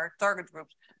 then they are target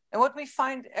groups. And what we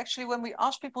find actually when we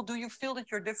ask people, do you feel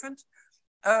that you're different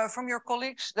from your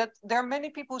colleagues? That there are many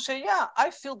people who say, yeah,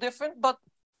 I feel different, but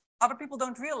other people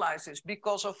don't realize this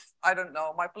because of, I don't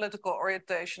know, my political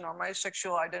orientation or my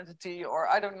sexual identity or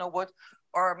I don't know what,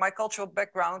 or my cultural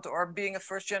background or being a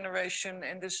first generation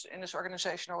in this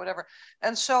organization or whatever.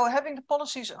 And so having the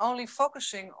policies only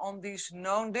focusing on these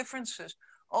known differences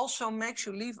also makes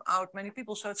you leave out many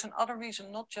people. So it's another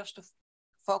reason not just to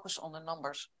focus on the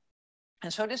numbers.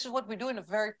 And so this is what we do in a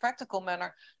very practical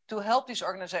manner to help these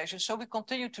organizations. So we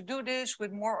continue to do this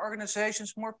with more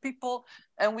organizations, more people,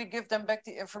 and we give them back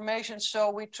the information.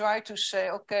 So we try to say,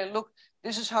 okay, look,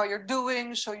 this is how you're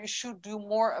doing. So you should do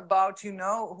more about, you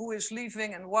know, who is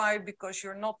leaving and why, because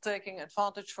you're not taking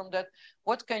advantage from that.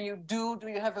 What can you do? Do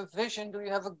you have a vision? Do you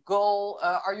have a goal?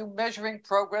 Are you measuring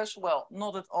progress? Well,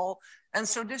 not at all. And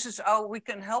so this is how we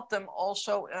can help them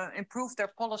also improve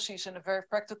their policies in a very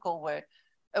practical way.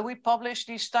 We publish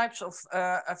these types of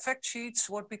fact sheets,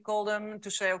 what we call them, to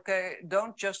say, okay,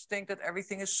 don't just think that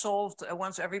everything is solved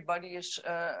once everybody has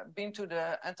been to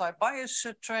the anti-bias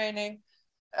training.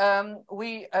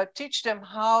 We teach them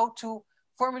how to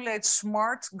formulate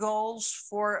SMART goals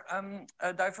for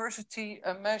diversity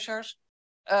measures.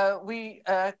 We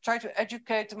try to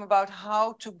educate them about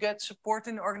how to get support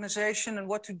in the organization and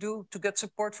what to do to get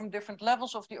support from different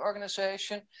levels of the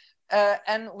organization.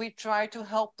 And we try to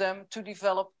help them to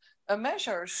develop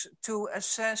measures to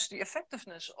assess the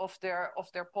effectiveness of their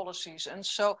policies. And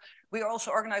so we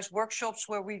also organize workshops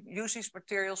where we use these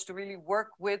materials to really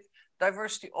work with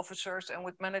diversity officers and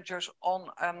with managers on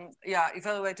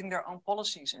evaluating their own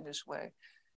policies in this way.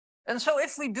 And so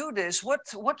if we do this,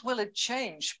 what will it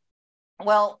change?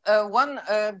 Well, one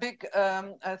big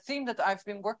theme that I've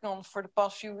been working on for the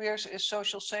past few years is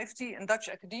social safety in Dutch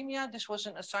academia. This was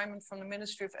an assignment from the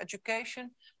Ministry of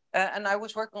Education. And I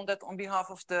was working on that on behalf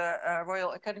of the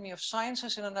Royal Academy of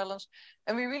Sciences in the Netherlands.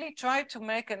 And we really tried to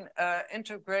make an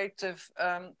integrative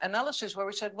analysis where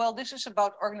we said, well, this is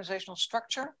about organizational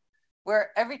structure,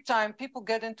 where every time people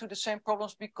get into the same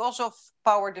problems because of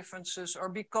power differences or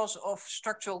because of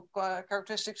structural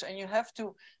characteristics, and you have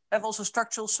to have also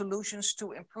structural solutions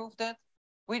to improve that.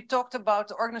 We talked about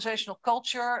the organizational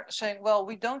culture, saying, well,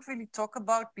 we don't really talk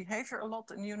about behavior a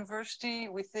lot in university.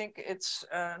 We think it's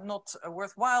not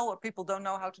worthwhile, or people don't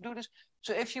know how to do this.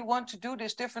 So if you want to do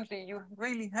this differently, you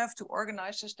really have to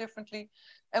organize this differently.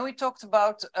 And we talked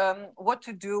about what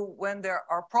to do when there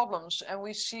are problems. And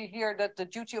we see here that the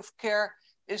duty of care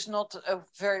is not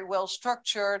very well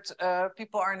structured.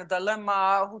 People are in a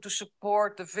dilemma, who to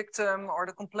support, the victim or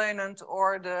the complainant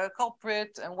or the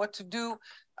culprit, and what to do,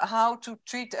 how to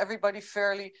treat everybody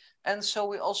fairly. And so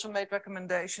we also made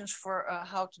recommendations for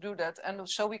how to do that. And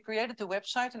so we created a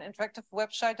website, an interactive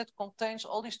website that contains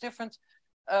all these different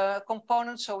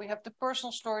components. So we have the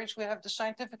personal stories, we have the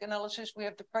scientific analysis, we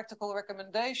have the practical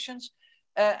recommendations.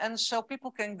 And so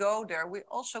people can go there. We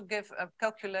also give a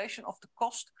calculation of the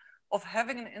cost of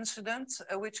having an incident,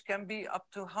 which can be up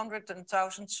to hundreds and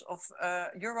thousands of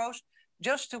euros,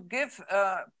 just to give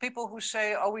people who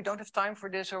say, oh, we don't have time for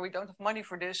this, or we don't have money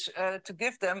for this, to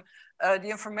give them the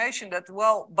information that,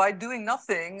 well, by doing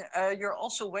nothing, you're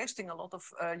also wasting a lot of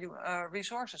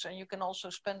resources, and you can also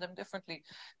spend them differently.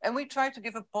 And we try to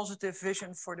give a positive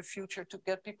vision for the future to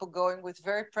get people going with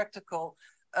very practical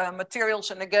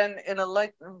materials, and again, in a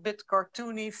bit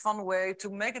cartoony, fun way, to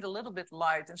make it a little bit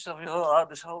light, instead of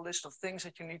this whole list of things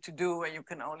that you need to do and you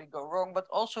can only go wrong, but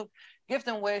also give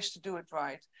them ways to do it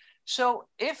right. So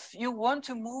if you want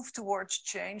to move towards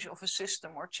change of a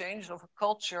system or change of a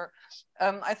culture,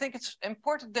 I think it's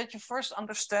important that you first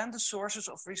understand the sources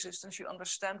of resistance. You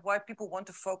understand why people want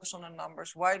to focus on the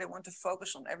numbers, why they want to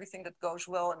focus on everything that goes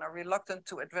well and are reluctant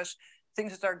to address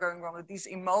things that are going wrong. That these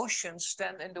emotions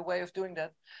stand in the way of doing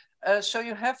that. So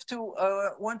you have to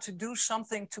want to do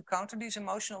something to counter these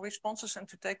emotional responses and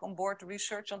to take on board the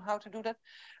research on how to do that.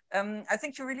 I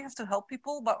think you really have to help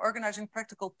people by organizing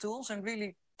practical tools and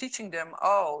really teaching them,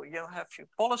 oh, you have your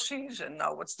policies, and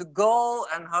now what's the goal,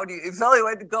 and how do you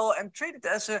evaluate the goal, and treat it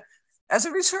as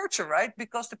a researcher, right?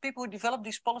 Because the people who develop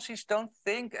these policies don't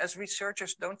think as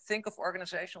researchers, don't think of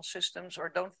organizational systems, or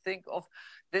don't think of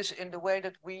this in the way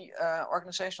that we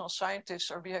organizational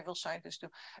scientists or behavioral scientists do.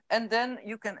 And then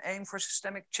you can aim for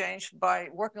systemic change by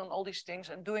working on all these things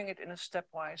and doing it in a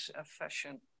stepwise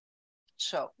fashion.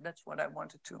 So that's what I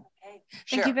wanted to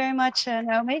share. Thank you very much,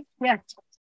 Naomi. Yeah.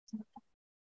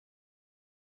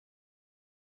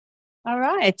 All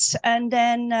right, and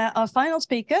then our final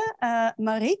speaker,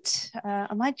 Marit.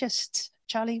 I might just,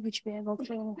 Charlie, would you be able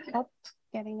to help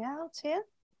getting out here?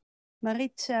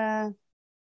 Marit, do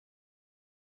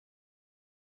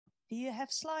you have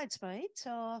slides, Marit?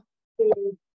 Or? Can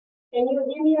you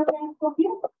hear me okay from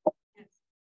here?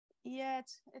 Yeah,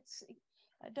 it's.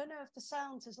 I don't know if the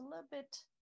sound is a little bit.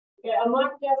 Yeah, I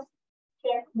might just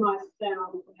check my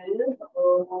sound then,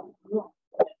 or not.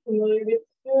 A little bit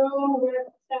soon where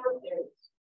the sound is.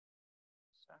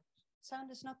 Sound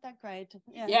is not that great.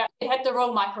 Yeah. Yeah, I had the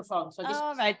wrong microphone. So this.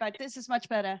 Oh, right. This is much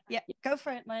better. Yeah, go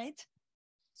for it, mate.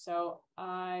 So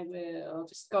I will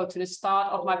just go to the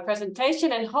start of my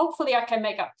presentation and hopefully I can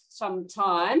make up some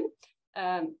time.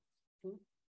 And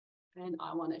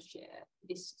I want to share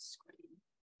this screen.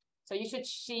 So you should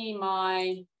see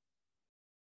my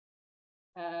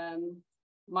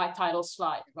my title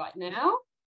slide right now.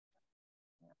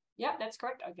 Yeah, that's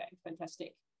correct. Okay,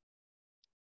 fantastic.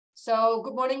 So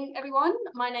good morning, everyone.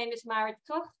 My name is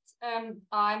Kragt.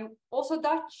 I'm also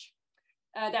Dutch.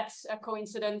 That's a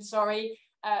coincidence, sorry.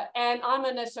 And I'm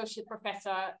an associate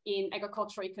professor in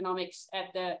agricultural economics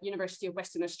at the University of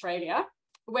Western Australia,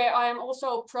 where I am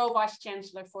also Pro-Vice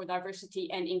Chancellor for Diversity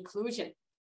and Inclusion.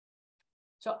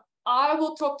 So I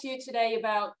will talk to you today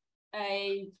about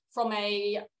from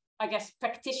a, I guess,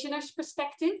 practitioner's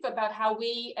perspective about how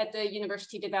we at the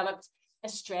university developed a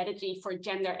strategy for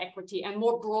gender equity and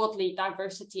more broadly,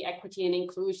 diversity, equity, and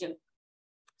inclusion.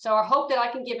 So I hope that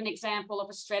I can give an example of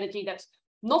a strategy that's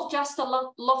not just a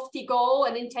lofty goal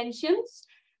and intentions,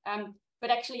 but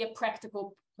actually a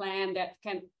practical plan that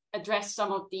can address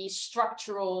some of the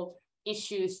structural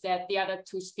issues that the other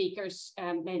two speakers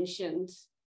mentioned.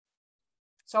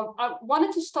 So I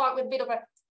wanted to start with a bit of a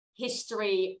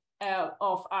history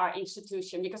of our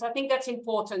institution, because I think that's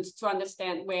important to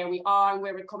understand where we are and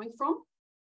where we're coming from.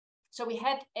 So we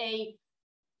had a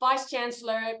vice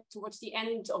chancellor towards the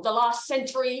end of the last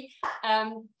century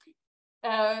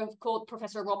called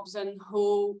Professor Robson,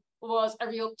 who was a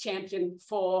real champion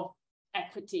for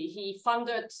equity. He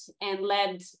funded and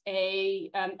led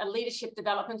a leadership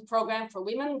development program for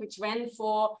women, which ran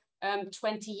for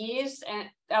 20 years. And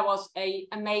that was an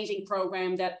amazing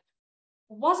program that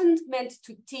wasn't meant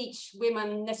to teach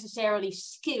women necessarily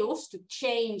skills to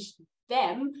change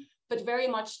them, but very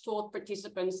much taught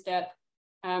participants that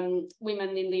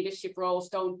women in leadership roles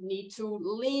don't need to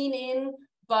lean in,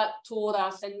 but taught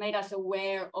us and made us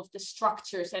aware of the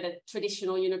structures at a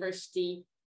traditional university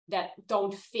that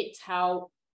don't fit how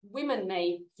women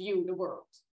may view the world.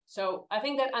 So I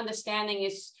think that understanding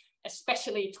is,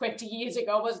 especially 20 years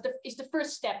ago, is the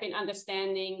first step in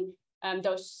understanding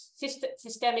those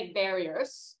systemic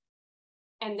barriers,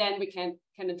 and then we can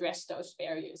address those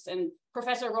barriers. And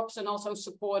Professor Robson also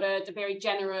supported a very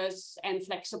generous and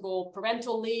flexible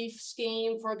parental leave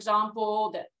scheme, for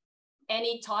example, that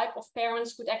any type of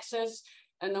parents could access,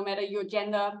 no matter your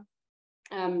gender.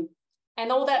 And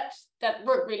all that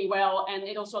worked really well. And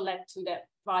it also led to that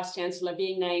Vice Chancellor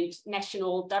being named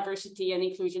National Diversity and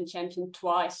Inclusion Champion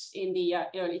twice in the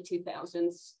early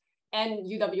 2000s. And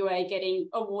UWA getting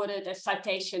awarded a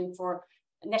citation for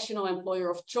National Employer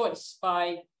of Choice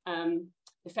by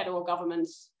the federal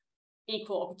government's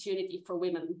Equal Opportunity for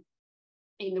Women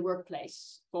in the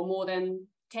Workplace for more than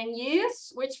 10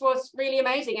 years, which was really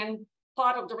amazing. And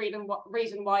part of the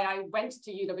reason why I went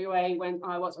to UWA when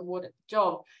I was awarded the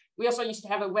job. We also used to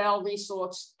have a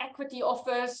well-resourced equity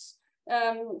office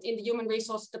in the Human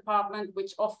Resource Department,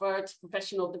 which offered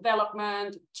professional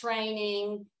development,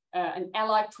 training, an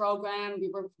ally program. We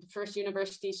were the first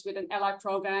universities with an ally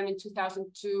program in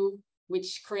 2002,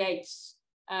 which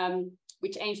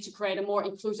aims to create a more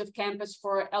inclusive campus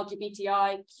for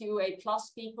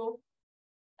LGBTIQA+ people.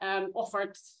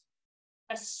 Offered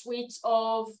a suite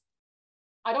of,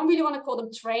 I don't really want to call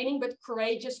them training, but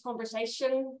courageous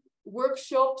conversation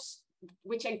workshops,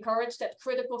 which encourage that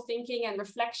critical thinking and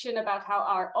reflection about how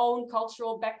our own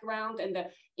cultural background and the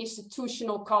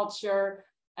institutional culture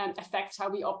affects how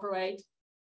we operate.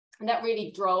 And that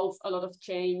really drove a lot of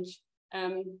change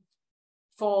and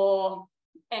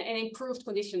improved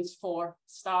conditions for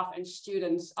staff and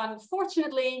students.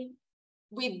 Unfortunately,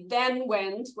 we then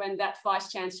went, when that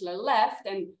vice chancellor left,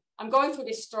 and I'm going through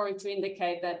this story to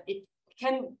indicate that it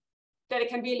can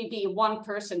really be one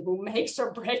person who makes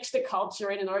or breaks the culture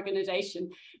in an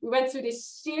organization. We went through this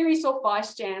series of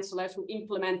vice chancellors who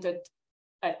implemented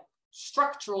a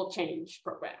structural change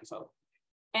program. So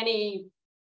any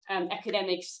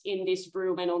academics in this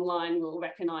room and online will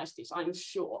recognize this, I'm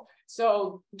sure.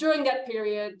 So during that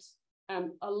period,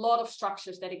 a lot of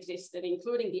structures that existed,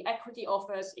 including the Equity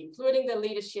Office, including the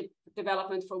Leadership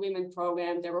Development for Women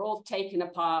program, they were all taken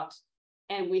apart,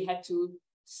 and we had to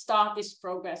start this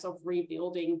progress of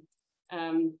rebuilding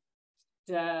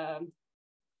the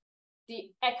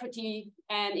equity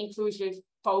and inclusive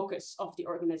focus of the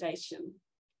organization.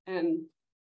 And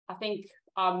I think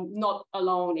I'm not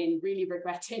alone in really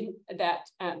regretting that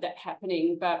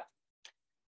happening, but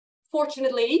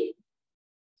fortunately,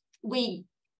 we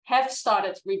have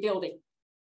started rebuilding.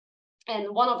 And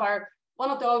one of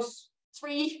those four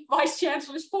vice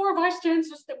chancellors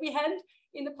that we had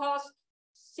in the past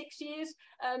 6 years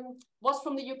was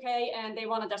from the UK, and they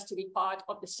wanted us to be part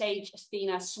of the Sage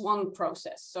Athena Swan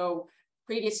process. So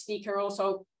previous speaker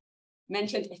also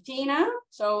mentioned Athena.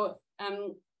 So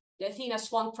the Athena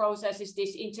Swan process is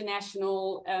this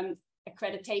international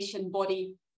accreditation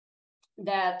body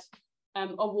that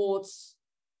awards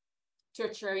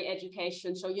tertiary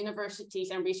education, so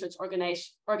universities and research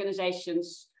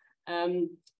organizations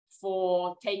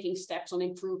for taking steps on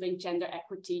improving gender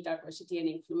equity, diversity, and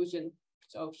inclusion.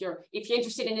 So if you're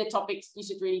interested in the topics, you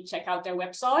should really check out their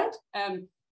website.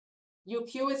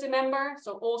 UQ is a member,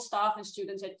 so all staff and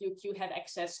students at UQ have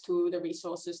access to the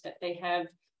resources that they have.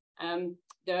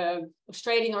 The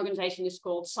Australian organization is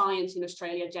called Science in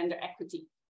Australia Gender Equity,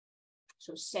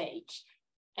 so SAGE.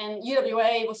 And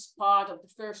UWA was part of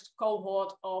the first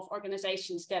cohort of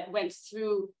organizations that went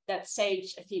through that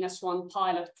SAGE Athena Swan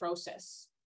pilot process.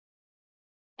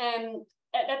 And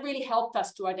that really helped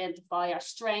us to identify our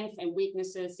strengths and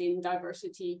weaknesses in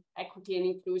diversity, equity, and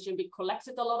inclusion. We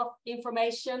collected a lot of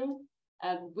information,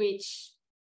 which,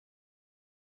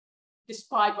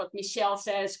 despite what Michelle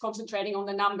says, concentrating on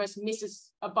the numbers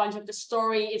misses a bunch of the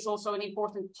story. It's also an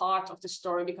important part of the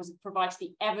story because it provides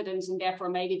the evidence and therefore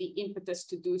maybe the impetus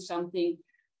to do something.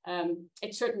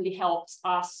 It certainly helps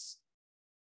us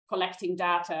collecting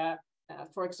data.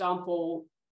 For example,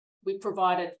 we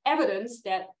provided evidence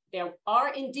that there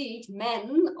are indeed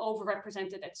men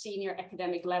overrepresented at senior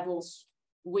academic levels,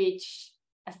 which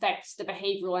affects the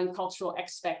behavioral and cultural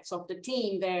aspects of the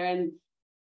team there. And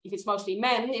if it's mostly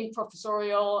men in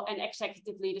professorial and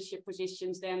executive leadership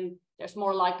positions, then there's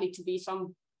more likely to be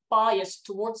some bias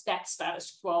towards that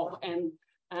status quo and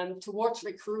towards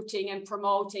recruiting and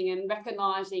promoting and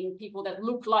recognizing people that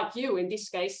look like you, in this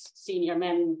case, senior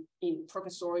men in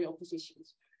professorial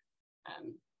positions.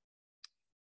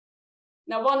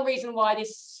 Now, one reason why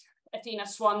this Athena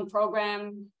Swan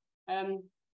program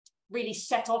really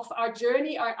set off our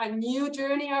journey, our new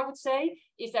journey, I would say,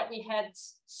 is that we had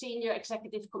senior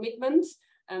executive commitments.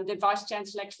 The Vice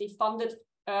Chancellor actually funded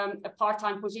a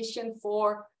part-time position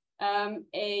for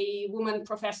a woman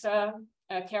professor,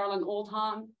 Carolyn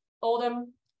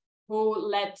Oldham, who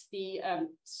led the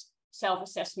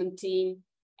self-assessment team.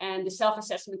 And the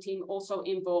self-assessment team also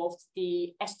involved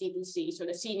the SDVC, so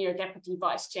the Senior Deputy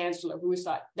Vice Chancellor, who is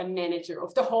like the manager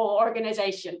of the whole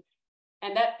organization.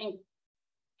 And that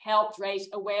helped raise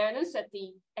awareness at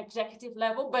the executive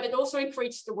level, but it also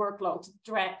increased the workload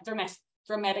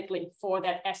dramatically for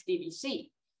that SDVC.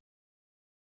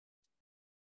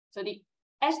 So the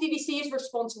SDVC is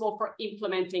responsible for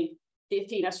implementing the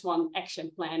Athena Swan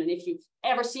action plan. And if you've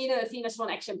ever seen an Athena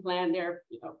Swan action plan, there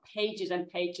are pages and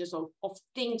pages of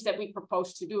things that we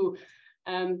propose to do.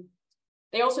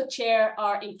 They also chair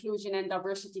our Inclusion and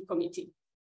Diversity Committee,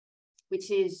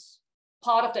 which is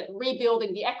part of that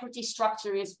rebuilding the equity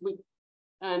structure. Is we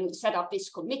set up this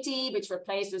committee, which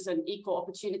replaces an Equal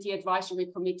Opportunity Advisory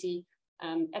Committee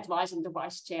advising the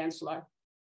Vice Chancellor.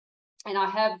 And I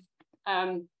have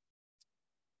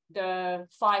the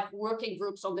 5 working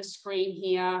groups on the screen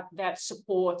here that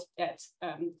support that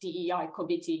DEI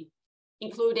committee,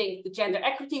 including the Gender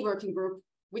Equity Working Group,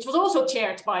 which was also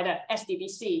chaired by the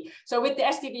SDVC. So with the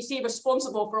SDVC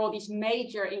responsible for all these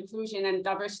major inclusion and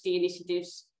diversity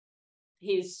initiatives,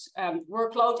 his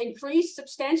workload increased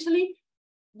substantially,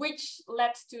 which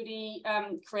led to the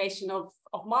creation of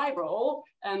my role,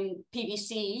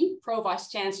 PVC, Pro Vice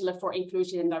Chancellor for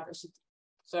Inclusion and Diversity.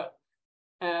 So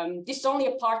this is only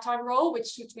a part-time role,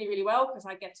 which suits me really well because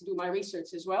I get to do my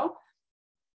research as well.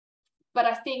 But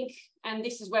I think, and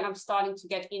this is when I'm starting to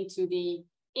get into the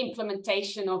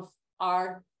implementation of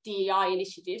our DEI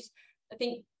initiatives, I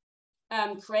think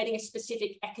creating a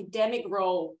specific academic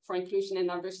role for inclusion and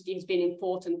diversity has been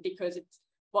important because it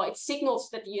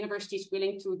signals that the university is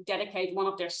willing to dedicate one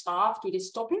of their staff to this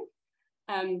topic.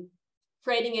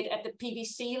 Creating it at the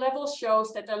PVC level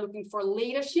shows that they're looking for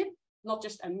leadership, not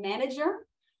just a manager,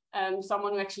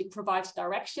 someone who actually provides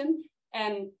direction.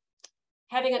 And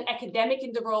having an academic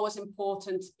in the role is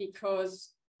important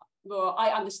because, well, I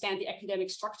understand the academic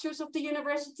structures of the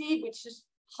university, which is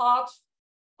hard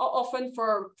often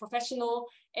for professional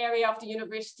area of the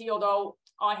university, although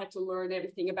I had to learn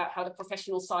everything about how the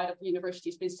professional side of the university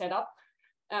has been set up.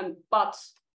 But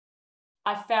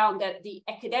I found that the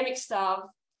academic staff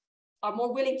are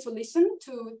more willing to listen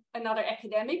to another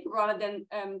academic rather than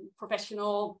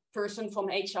professional person from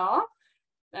HR,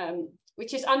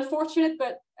 which is unfortunate,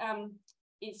 but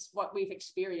it's what we've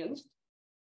experienced.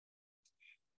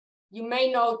 You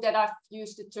may note that I've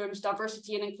used the terms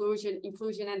diversity and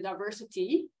inclusion and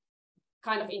diversity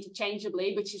kind of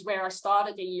interchangeably, which is where I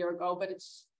started a year ago, but it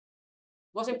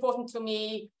was important to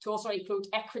me to also include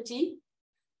equity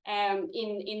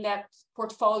in that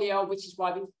portfolio, which is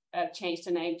why we changed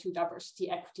the name to Diversity,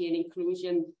 Equity and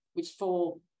Inclusion which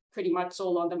fall pretty much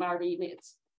all under my remit.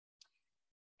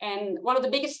 And one of the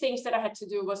biggest things that I had to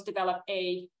do was develop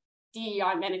a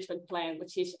DEI management plan,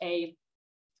 which is a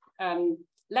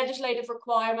legislative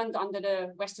requirement under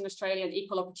the Western Australian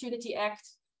Equal Opportunity Act.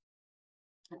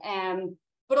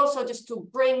 But also just to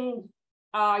bring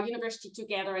our university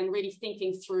together and really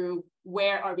thinking through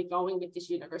where are we going with this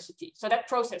university. So that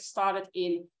process started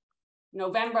in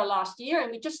November last year,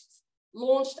 and we just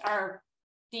launched our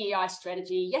DEI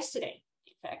strategy yesterday,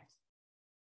 in fact.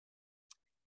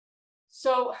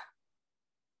 So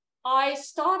I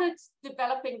started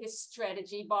developing this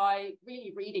strategy by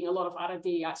really reading a lot of other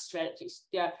DEI strategies.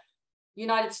 The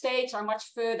United States are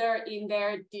much further in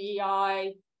their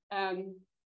DEI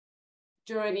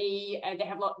journey, and they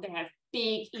have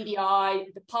big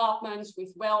EDI departments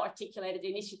with well-articulated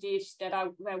initiatives that I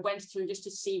went through just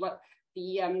to see what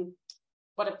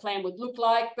a plan would look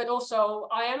like. But also,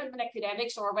 I am an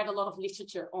academic, so I read a lot of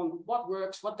literature on what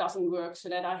works, what doesn't work, so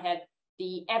that I had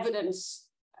the evidence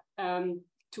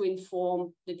to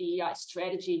inform the DEI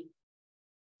strategy.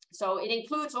 So it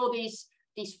includes all these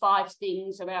 5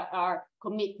 things about our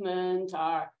commitment,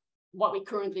 what we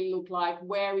currently look like,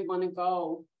 where we want to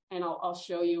go, and I'll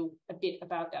show you a bit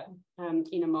about that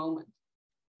in a moment.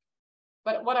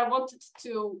 But what I wanted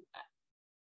to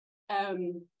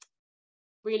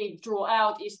really draw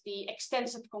out is the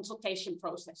extensive consultation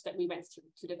process that we went through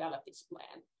to develop this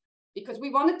plan, because we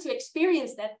wanted to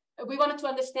experience that. We wanted to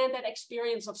understand that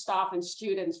experience of staff and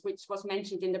students, which was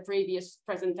mentioned in the previous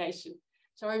presentation.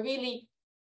 So I really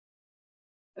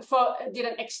did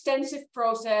an extensive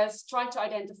process trying to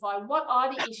identify what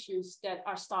are the issues that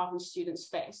our staff and students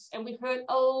face. And we heard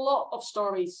a lot of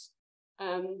stories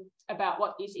about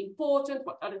what is important,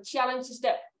 what are the challenges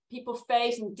that people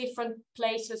face in different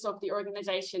places of the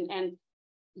organization, and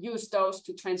use those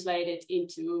to translate it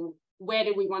into where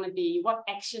do we want to be, what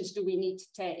actions do we need to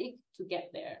take to get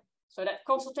there. So that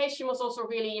consultation was also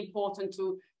really important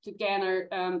to garner,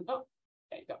 oh,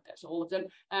 there you go, there's all of them,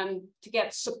 to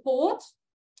get support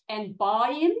and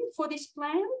buy-in for this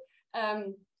plan,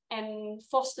 and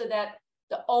foster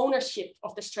the ownership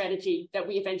of the strategy that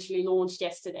we eventually launched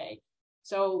yesterday.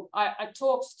 So I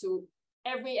talked to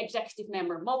every executive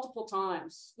member multiple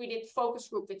times. We did focus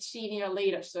group with senior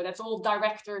leaders. So that's all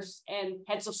directors and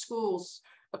heads of schools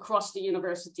across the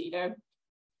university. There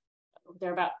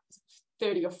are about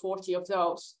 30 or 40 of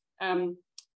those.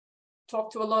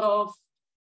 Talked to a lot of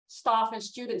staff and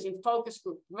students in focus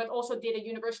group, but also did a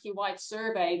university-wide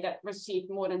survey that received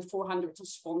more than 400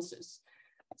 responses.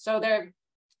 So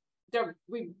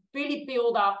we really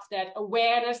built up that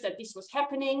awareness that this was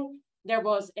happening. There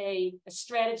was a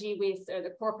strategy with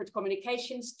the corporate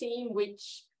communications team,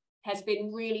 which has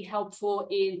been really helpful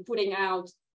in putting out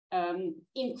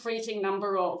increasing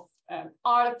number of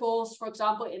articles, for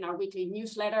example, in our weekly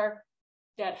newsletter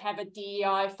that have a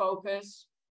DEI focus,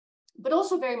 but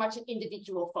also very much an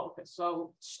individual focus.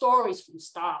 So stories from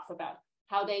staff about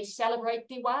how they celebrate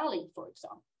Diwali, for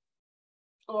example,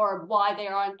 or why they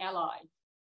are an ally.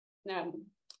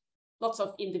 Lots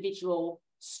of individual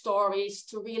stories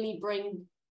to really bring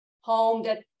home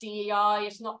that DEI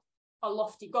is not a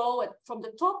lofty goal from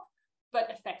the top,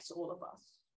 but affects all of us.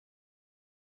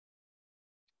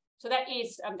 So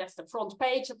that's the front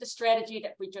page of the strategy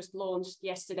that we just launched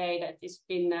yesterday, that has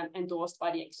been endorsed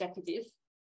by the executive.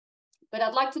 But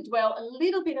I'd like to dwell a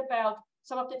little bit about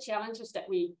some of the challenges that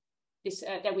we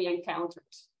encountered.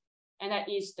 And that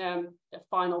is the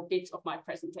final bit of my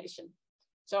presentation.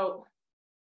 So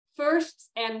first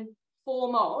and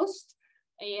foremost,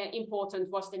 important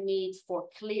was the need for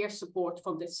clear support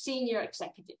from the senior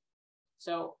executive.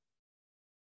 So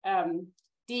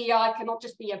DEI cannot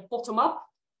just be a bottom-up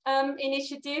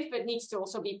initiative. It needs to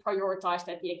also be prioritized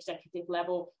at the executive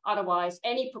level. Otherwise,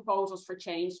 any proposals for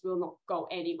change will not go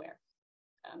anywhere.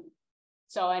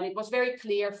 And it was very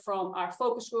clear from our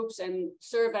focus groups and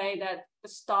survey that the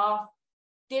staff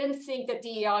didn't think that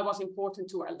DEI was important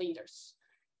to our leaders.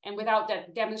 And without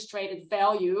that demonstrated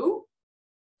value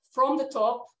from the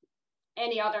top,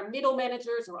 any other middle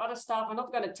managers or other staff are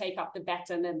not going to take up the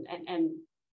baton and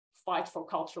fight for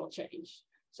cultural change.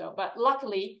 So, but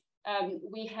luckily,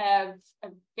 we have a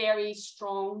very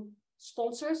strong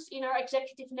sponsors in our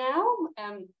executive now.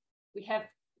 We have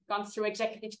gone through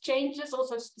executive changes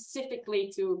also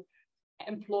specifically to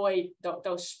employ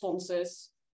those sponsors.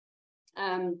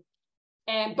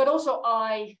 But also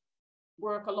I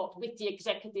work a lot with the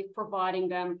executive, providing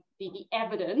them the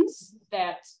evidence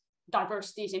that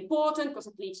diversity is important because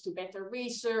it leads to better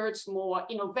research, more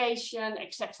innovation,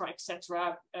 etc.,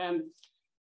 etc.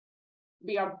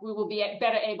 We will be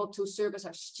better able to service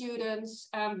our students.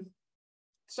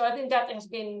 So I think that has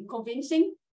been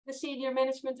convincing the senior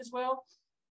management as well.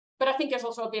 But I think there's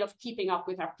also a bit of keeping up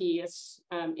with our peers.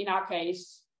 In our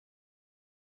case,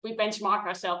 we benchmark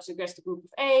ourselves against a group of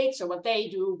 8. So what they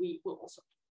do, we will also.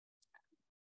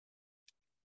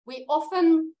 We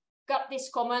often got this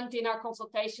comment in our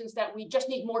consultations that we just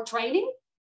need more training,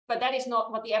 but that is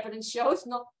not what the evidence shows.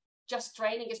 Not just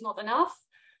training is not enough.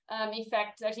 In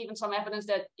fact, there's even some evidence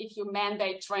that if you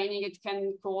mandate training, it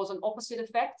can cause an opposite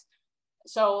effect.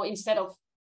 So instead of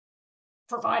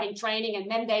providing training and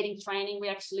mandating training, we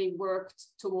actually worked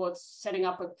towards setting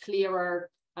up a clearer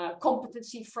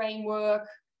competency framework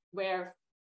where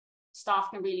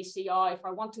staff can really see, oh, if I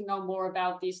want to know more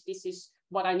about this, this is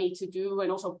what I need to do,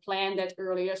 and also plan that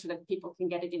earlier so that people can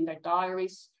get it in their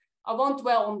diaries. I won't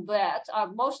dwell on that. I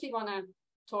mostly want to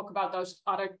talk about those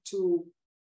other 2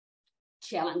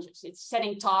 challenges. It's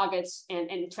setting targets and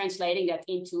translating that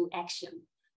into action.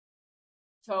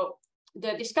 So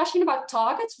the discussion about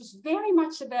targets was very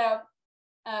much about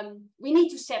we need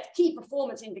to set key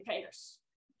performance indicators.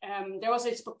 There was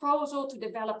this proposal to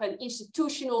develop an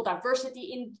institutional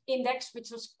diversity index, which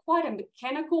was quite a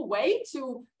mechanical way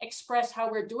to express how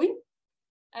we're doing.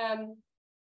 And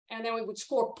then we would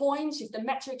score points if the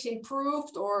metrics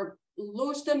improved or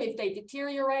lose them if they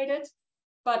deteriorated.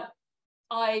 But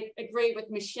I agree with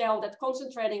Michelle that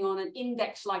concentrating on an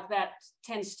index like that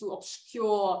tends to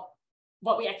obscure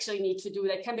what we actually need to do.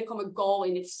 That can become a goal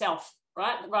in itself,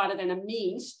 right? Rather than a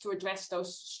means to address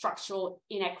those structural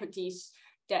inequities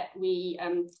that we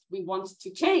want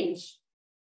to change.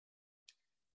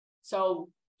 So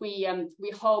we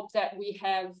hope that we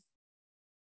have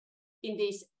in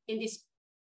this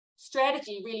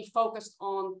strategy really focused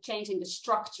on changing the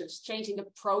structures, changing the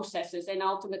processes, and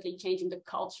ultimately changing the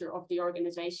culture of the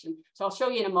organization. So I'll show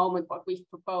you in a moment what we've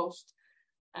proposed.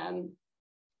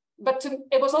 But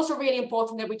it was also really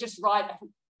important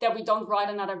that we don't write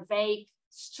another vague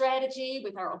strategy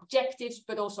with our objectives,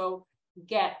 but also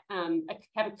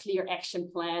have a clear action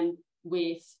plan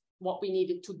with what we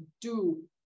needed to do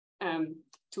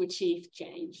to achieve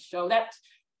change. So that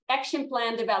action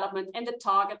plan development and the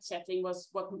target setting was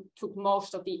what took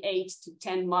most of the 8 to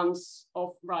 10 months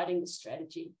of writing the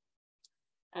strategy.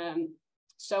 And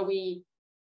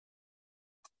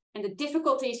the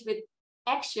difficulties with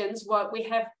actions, we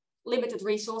have limited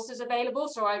resources available.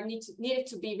 So I needed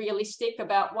to be realistic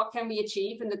about what can we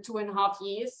achieve in the 2.5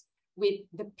 years with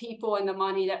the people and the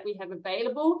money that we have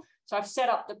available. So I've set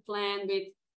up the plan with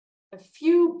a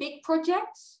few big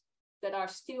projects that are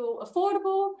still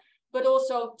affordable, but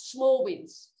also small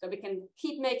wins, so we can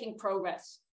keep making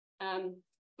progress,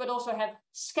 but also have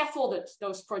scaffolded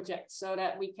those projects so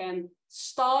that we can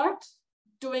start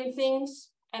doing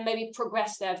things and maybe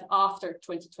progress that after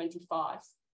 2025.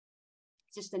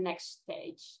 This is the next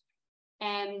stage.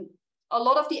 And a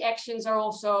lot of the actions are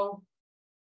also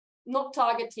not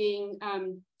targeting,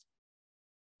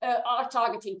 are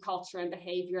targeting culture and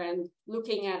behavior and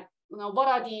looking at, what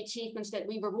are the achievements that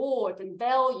we reward and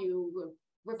value,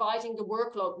 revising the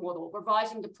workload model,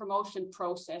 revising the promotion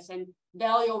process, and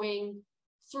valuing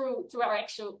through our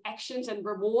actual actions and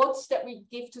rewards that we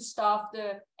give to staff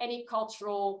any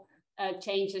cultural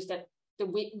changes that the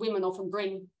women often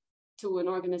bring to an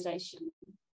organization.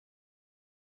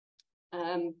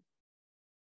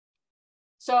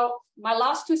 So my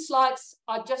last 2 slides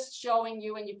are just showing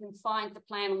you, and you can find the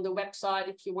plan on the website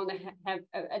if you want to have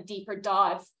a deeper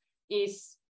dive,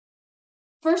 is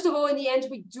first of all, in the end,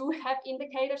 we do have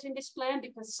indicators in this plan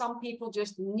because some people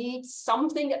just need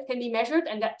something that can be measured,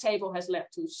 and that table has led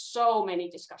to so many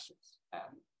discussions,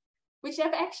 which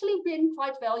have actually been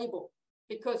quite valuable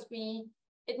because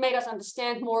it made us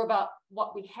understand more about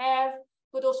what we have,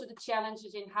 but also the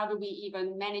challenges in how do we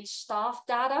even manage staff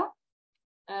data,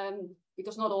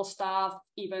 because not all staff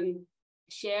even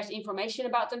shares information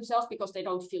about themselves because they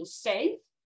don't feel safe.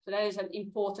 So that is an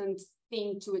important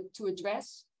thing to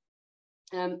address.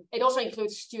 It also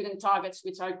includes student targets,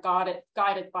 which are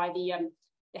guided by the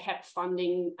HEP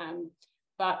funding.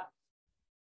 But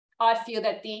I feel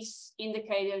that these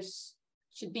indicators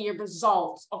should be a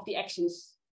result of the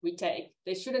actions we take.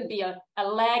 They shouldn't be a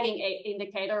lagging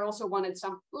indicator. I also wanted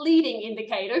some leading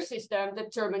indicators is the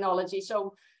terminology.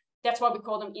 So that's why we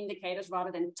call them indicators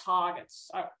rather than targets.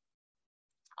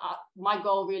 My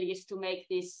goal really is to make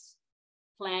this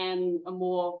plan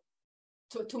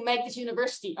to make this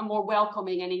university a more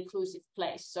welcoming and inclusive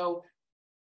place. So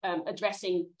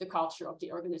addressing the culture of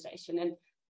the organization. And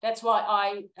that's why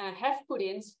I have put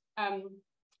in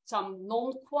some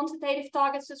non-quantitative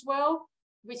targets as well,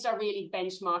 which are really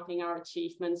benchmarking our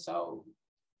achievements. So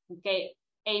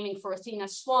aiming for Athena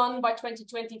Swan by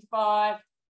 2025,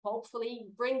 hopefully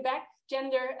bring back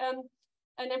gender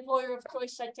an employer of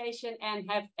choice citation and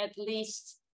have at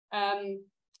least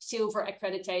silver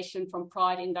accreditation from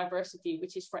Pride in Diversity,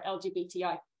 which is for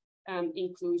LGBTI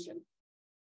inclusion.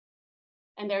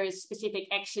 And there is specific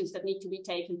actions that need to be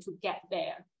taken to get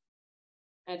there.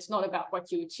 And it's not about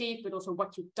what you achieve, but also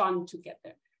what you've done to get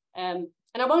there. And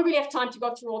I won't really have time to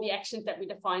go through all the actions that we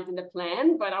defined in the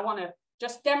plan, but I want to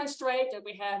just demonstrate that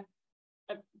we have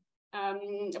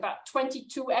about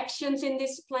 22 actions in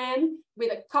this plan,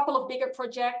 with a couple of bigger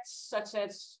projects, such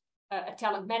as a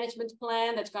talent management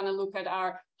plan that's going to look at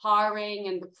our hiring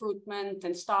and recruitment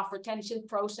and staff retention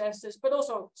processes, but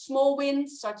also small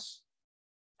wins, such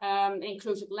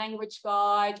inclusive language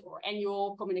guide or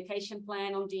annual communication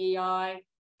plan on DEI.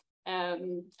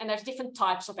 And there's different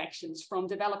types of actions, from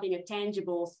developing a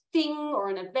tangible thing or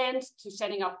an event to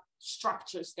setting up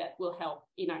structures that will help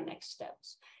in our next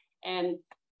steps. And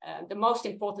the most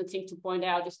important thing to point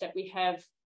out is that we have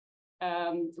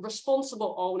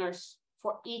responsible owners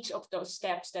for each of those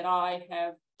steps that I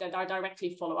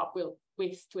directly follow up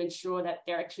with to ensure that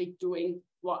they're actually doing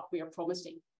what we are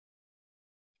promising.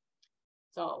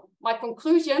 So my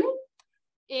conclusion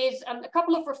is a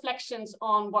couple of reflections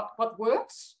on what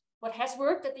works, what has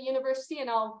worked at the university, and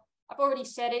I've already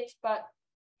said it, but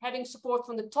having support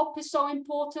from the top is so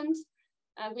important.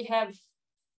 We have,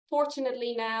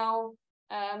 fortunately now,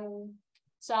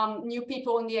 some new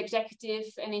people in the executive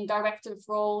and in directive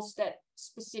roles that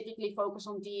specifically focus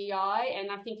on DEI,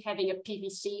 and I think having a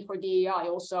PVC for DEI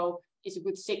also is a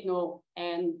good signal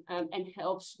and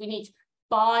helps. We need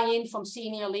buy-in from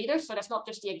senior leaders, so that's not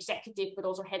just the executive, but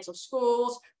also heads of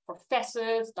schools,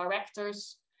 professors,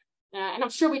 directors. And I'm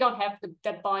sure we don't have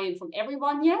that buy-in from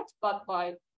everyone yet, but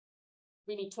by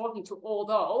really talking to all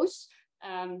those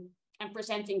and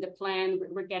presenting the plan,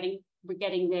 we're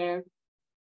getting there.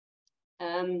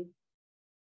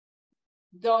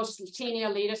 Those senior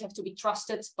leaders have to be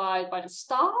trusted by the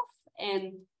staff,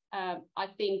 and I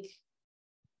think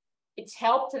it's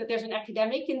helped that there's an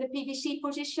academic in the PVC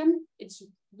position. It's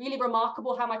really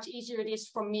remarkable how much easier it is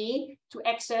for me to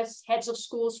access heads of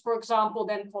schools, for example,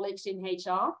 than colleagues in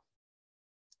HR.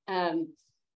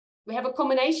 We have a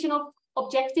combination of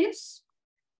objectives,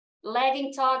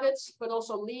 lagging targets, but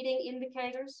also leading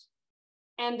indicators,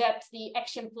 and that the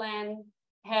action plan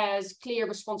has clear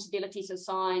responsibilities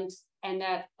assigned, and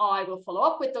that I will follow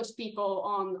up with those people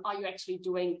on, are you actually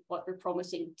doing what we're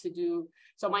promising to do?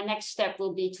 So my next step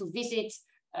will be to visit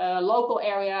local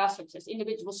areas, such as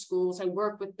individual schools, and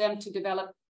work with them to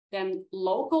develop then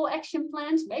local action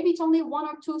plans. Maybe it's only 1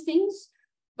 or 2 things,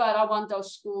 but I want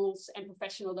those schools and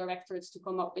professional directorates to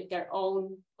come up with their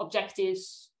own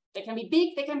objectives. They can be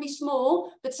big, they can be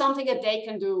small, but something that they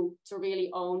can do to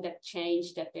really own that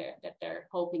change that they're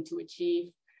hoping to achieve,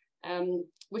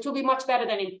 which will be much better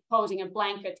than imposing a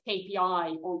blanket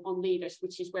KPI on leaders,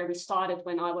 which is where we started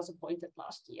when I was appointed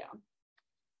last year.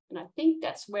 And I think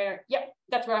that's where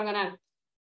I'm gonna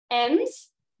end.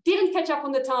 Didn't catch up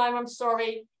on the time, I'm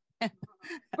sorry.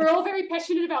 We're all very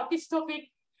passionate about this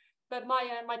topic, but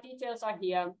my details are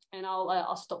here, and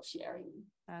I'll stop sharing.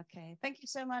 Okay, thank you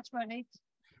so much, Monique.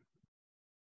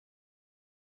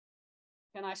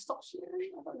 Can I stop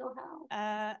sharing? I don't know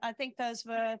how. I think those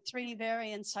were 3 very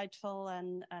insightful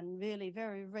and really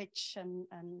very rich and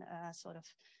sort of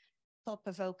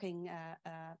thought-provoking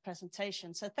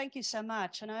presentations. So thank you so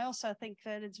much. And I also think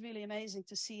that it's really amazing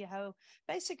to see how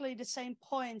basically the same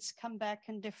points come back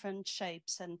in different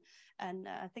shapes. And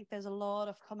I think there's a lot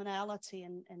of commonality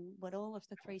in what all of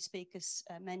the 3 speakers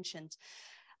mentioned.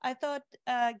 I thought,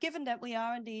 given that we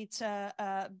are indeed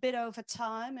a bit over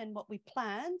time in what we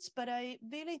planned, but I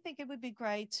really think it would be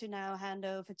great to now hand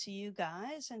over to you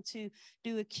guys and to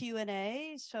do a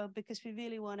Q&A. So, because we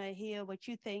really want to hear what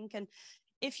you think. And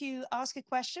if you ask a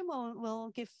question, we'll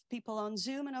give people on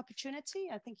Zoom an opportunity.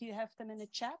 I think you have them in the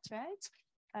chat,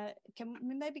 right? Can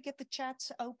we maybe get the chat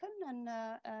open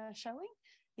and showing?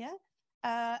 Yeah.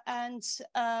 And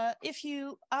if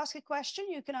you ask a question,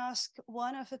 you can ask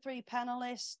one of the 3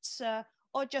 panelists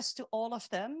or just to all of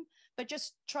them, but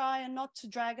just try and not to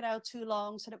drag it out too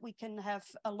long so that we can have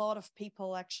a lot of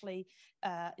people actually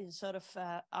sort of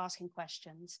asking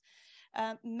questions.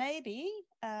 Maybe,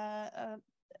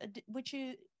 would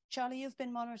you, Charlie, you've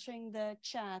been monitoring the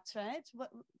chat, right?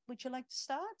 Would you like to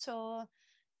start or?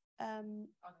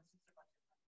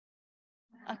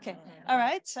 Okay, all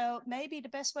right. So maybe the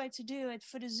best way to do it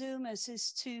for the Zoomers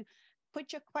is to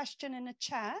put your question in the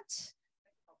chat.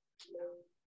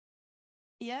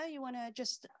 Yeah, you want to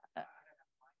just...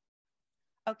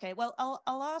 okay, well,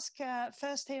 I'll ask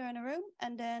first here in the room,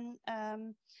 and then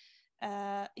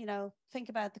you know, think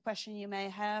about the question you may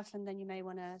have, and then you may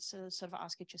want to sort of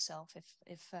ask it yourself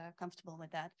if comfortable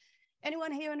with that.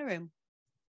 Anyone here in the room?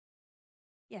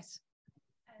 Yes.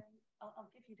 I'll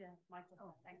give you the microphone.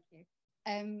 Oh, thank you.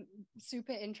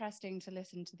 Super interesting to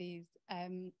listen to these.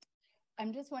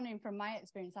 I'm just wondering, from my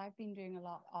experience, I've been doing a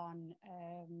lot on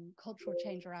cultural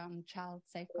change around child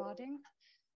safeguarding.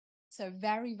 So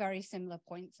very, very similar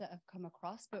points that have come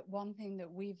across. But one thing that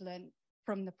we've learned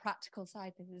from the practical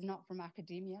side, this is not from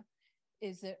academia,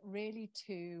 is that really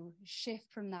to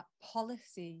shift from that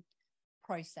policy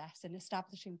process and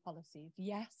establishing policies.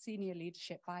 Yes, senior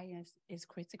leadership buy-in is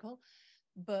critical,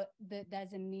 but that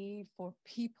there's a need for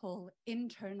people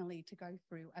internally to go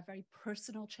through a very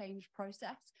personal change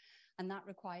process. And that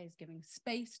requires giving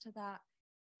space to that.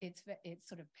 It's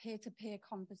sort of peer-to-peer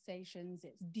conversations.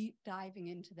 It's deep diving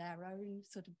into their own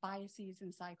sort of biases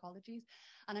and psychologies.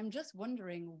 And I'm just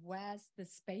wondering, where's the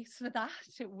space for that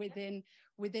within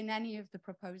any of the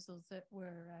proposals that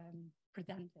were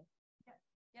presented?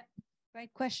 Yeah.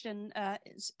 Great question.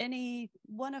 Is any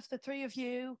one of the three of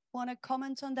you want to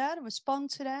comment on that or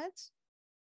respond to that?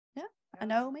 Yeah,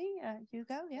 Naomi, you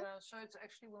go. Yeah. So it's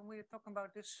actually, when we were talking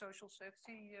about this social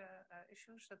safety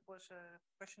issues, that was a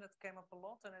question that came up a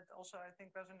lot, and it also, I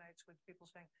think, resonates with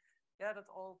people saying, yeah, that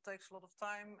all takes a lot of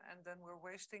time, and then we're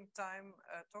wasting time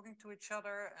talking to each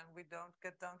other, and we don't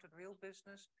get down to the real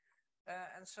business.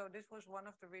 And so this was one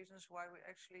of the reasons why we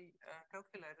actually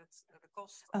calculated the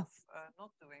cost of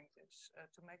not doing this,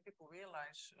 to make people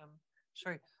realize,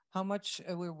 how much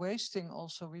we're wasting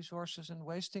also resources and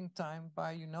wasting time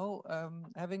by,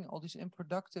 having all these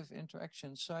unproductive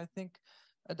interactions. So I think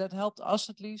that helped us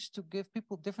at least to give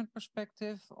people different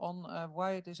perspective on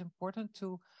why it is important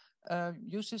to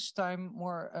use this time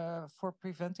more for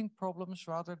preventing problems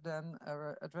rather than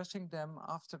addressing them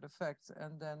after the fact.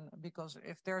 And then, because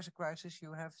if there's a crisis,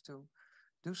 you have to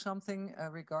do something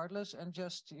regardless, and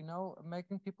just,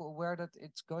 making people aware that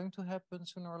it's going to happen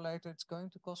sooner or later. It's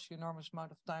going to cost you enormous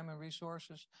amount of time and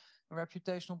resources and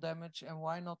reputational damage, and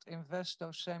why not invest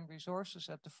those same resources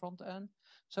at the front end?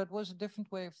 So it was a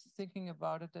different way of thinking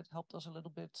about it that helped us a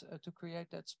little bit to create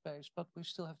that space, but we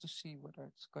still have to see whether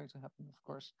it's going to happen, of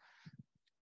course.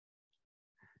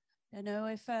 I know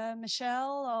if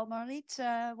Michelle or Marit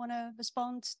want to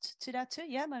respond to that too.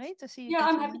 Yeah, Marit, I see you. Yeah,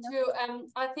 I'm happy to.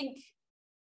 I think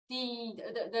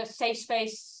the safe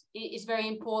space is very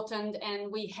important,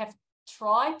 and we have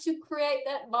tried to create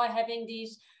that by having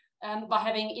these, by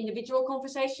having individual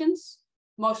conversations,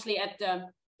 mostly at the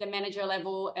manager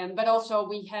level, but also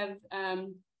we have,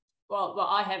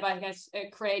 I guess,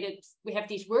 created. We have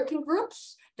these working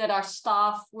groups that are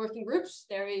staff working groups.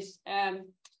 There is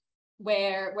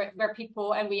where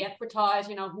people, and we advertise,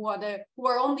 who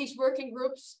are on these working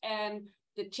groups, and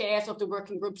the chairs of the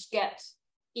working groups get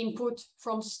input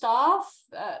from staff,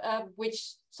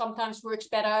 which sometimes works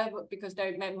better because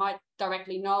they might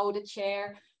directly know the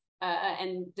chair,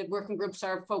 and the working groups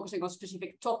are focusing on a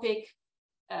specific topic.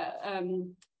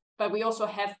 But we also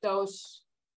have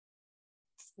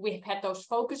we've had those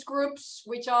focus groups,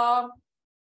 which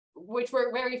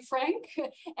were very frank,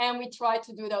 and we try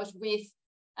to do those with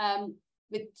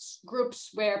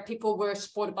groups where people were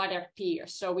supported by their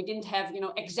peers. So we didn't have,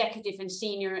 executive and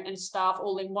senior and staff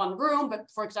all in one room, but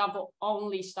for example,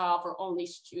 only staff or only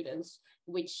students,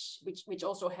 which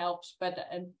also helps. But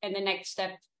and the next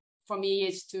step for me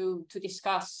is to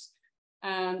discuss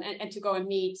and to go and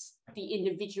meet the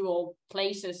individual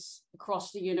places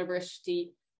across the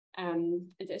university and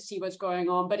see what's going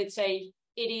on. But it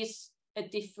is a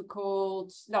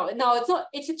difficult, no, it's not,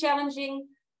 it's a challenging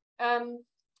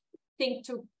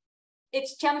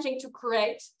it's challenging to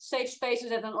create safe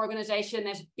spaces at an organization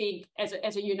as big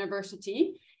as a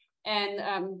university, and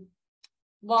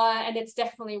it's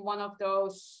definitely one of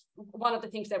the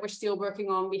things that we're still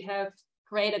working on. We have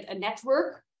created a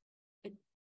network.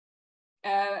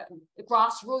 A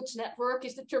grassroots network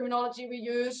is the terminology we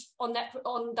use on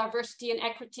diversity and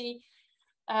equity,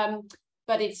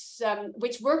 but it's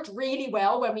which worked really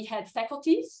well when we had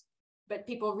faculties. But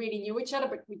people really knew each other,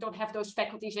 but we don't have those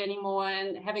faculties anymore.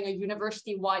 And having a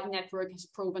university-wide network has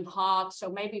proven hard. So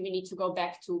maybe we need to go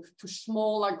back to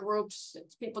smaller groups.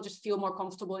 People just feel more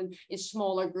comfortable in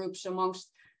smaller groups amongst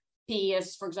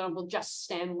peers, for example, just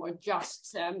STEM or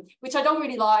just, which I don't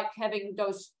really like, having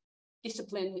those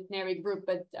disciplinary group,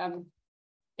 but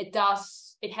it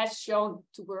has shown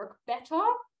to work better.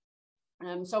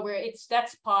 So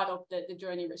that's part of the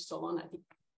journey we're still on, I think.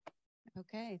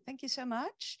 Okay, thank you so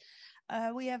much.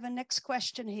 We have a next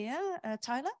question here.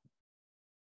 Tyler?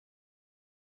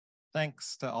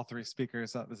 Thanks to all three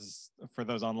speakers. This is for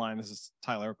those online. This is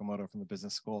Tyler Okamoto from the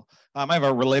Business School. I have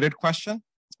a related question.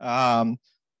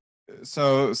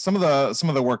 So some of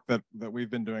the work that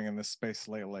we've been doing in this space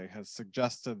lately has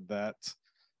suggested that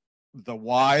the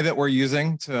why that we're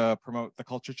using to promote the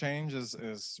culture change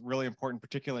is really important,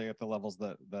 particularly at the levels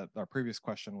that our previous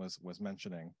question was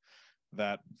mentioning.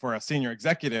 That for a senior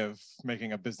executive,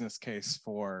 making a business case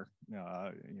for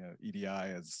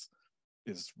EDI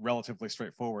is relatively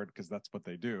straightforward because that's what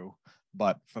they do.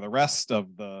 But for the rest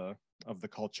of the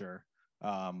culture,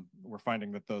 we're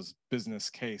finding that those business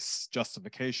case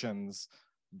justifications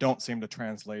don't seem to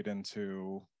translate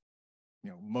into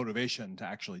motivation to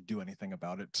actually do anything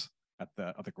about it at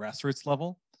the grassroots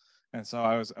level. And so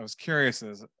I was curious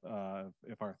as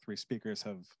if our three speakers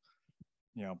have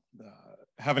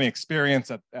any experience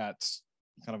at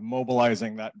kind of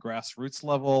mobilizing that grassroots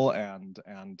level and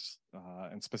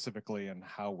specifically in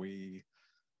how we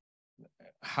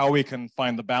can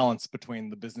find the balance between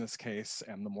the business case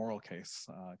and the moral case,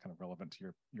 kind of relevant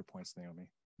to your points, Naomi.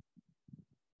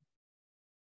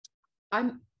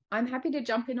 I'm happy to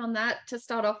jump in on that to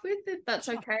start off with, if that's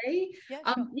okay. Yeah,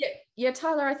 sure. Yeah,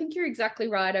 Tyler, I think you're exactly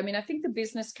right. I mean, I think the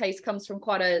business case comes from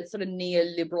quite a sort of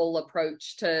neoliberal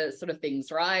approach to sort of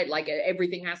things, right? Like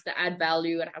everything has to add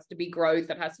value, it has to be growth,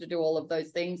 it has to do all of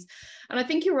those things. And I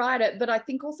think you're right, but I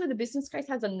think also the business case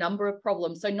has a number of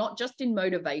problems. So not just in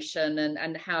motivation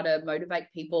and how to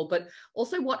motivate people, but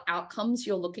also what outcomes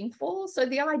you're looking for. So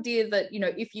the idea that,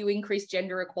 if you increase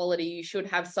gender equality, you should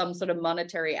have some sort of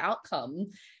monetary outcome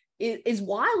is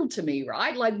wild to me,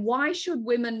 right? Like, why should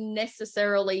women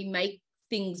necessarily make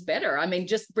things better? I mean,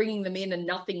 just bringing them in and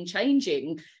nothing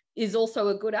changing is also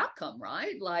a good outcome,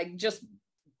 right? Like, just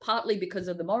partly because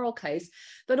of the moral case,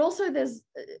 but also there's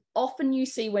often you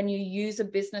see when you use a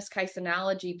business case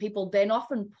analogy, people then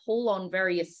often pull on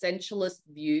very essentialist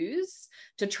views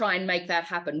to try and make that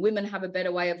happen. Women have a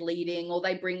better way of leading, or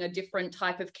they bring a different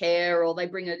type of care, or they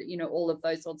bring all of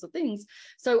those sorts of things.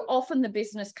 So often the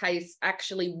business case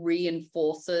actually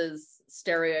reinforces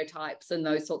stereotypes and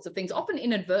those sorts of things, often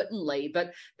inadvertently,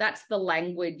 but that's the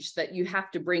language that you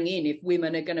have to bring in if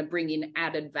women are going to bring in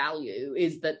added value,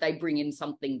 is that they bring in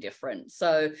something different.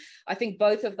 So I think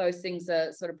both of those things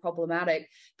are sort of problematic.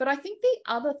 But I think the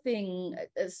other thing,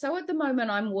 so at the moment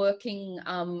I'm working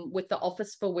with the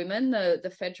Office for Women,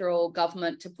 the federal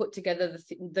government, to put together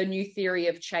the new theory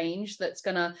of change that's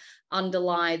going to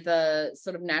underlie the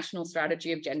sort of national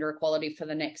strategy of gender equality for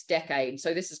the next decade.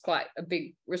 So this is quite a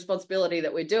big responsibility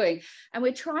that we're doing. And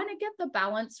we're trying to get the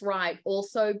balance right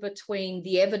also between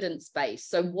the evidence base.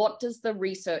 So what does the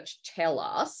research tell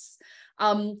us?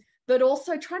 But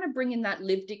also trying to bring in that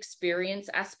lived experience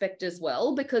aspect as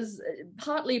well, because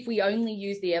partly if we only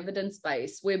use the evidence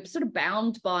base, we're sort of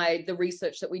bound by the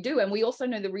research that we do. And we also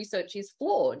know the research is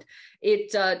flawed.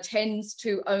 It tends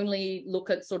to only look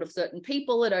at sort of certain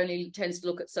people. It only tends to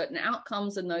look at certain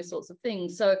outcomes and those sorts of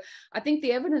things. So I think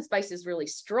the evidence base is really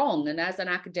strong. And as an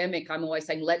academic, I'm always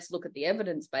saying, let's look at the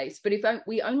evidence base. But if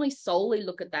we only solely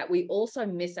look at that, we also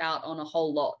miss out on a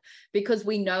whole lot, because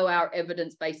we know our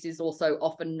evidence base is also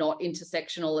often not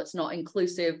intersectional, it's not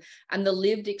inclusive, and the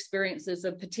lived experiences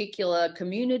of particular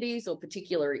communities or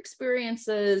particular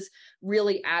experiences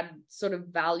really add sort of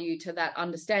value to that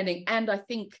understanding. And I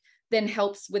think then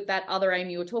helps with that other aim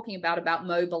you were talking about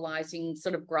mobilizing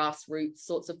sort of grassroots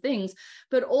sorts of things,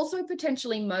 but also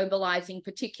potentially mobilizing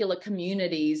particular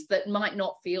communities that might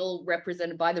not feel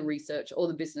represented by the research or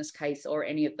the business case or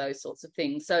any of those sorts of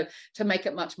things. So to make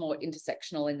it much more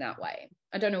intersectional in that way.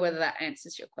 I don't know whether that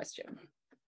answers your question.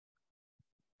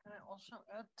 Can I also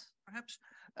add, perhaps?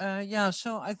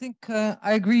 So I think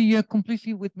I agree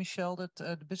completely with Michelle that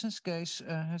the business case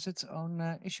has its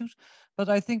own issues, but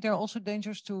I think there are also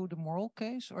dangers to the moral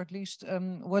case, or at least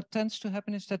what tends to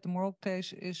happen is that the moral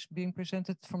case is being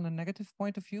presented from the negative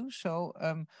point of view. So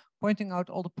pointing out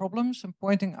all the problems and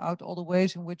pointing out all the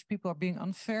ways in which people are being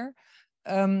unfair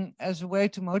as a way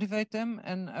to motivate them.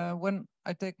 And when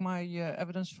I take my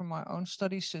evidence from my own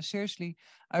studies seriously,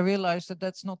 I realize that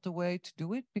that's not the way to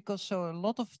do it, because so a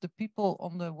lot of the people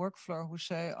on the work floor who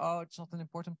say, oh, it's not an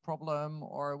important problem,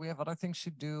 or we have other things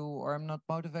to do, or I'm not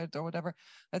motivated or whatever,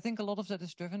 I think a lot of that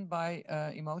is driven by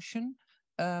emotion.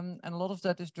 And a lot of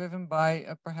that is driven by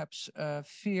perhaps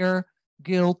fear,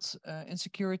 guilt,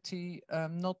 insecurity,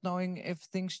 not knowing if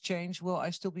things change, will I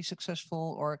still be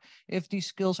successful? Or if these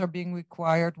skills are being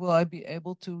required, will I be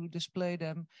able to display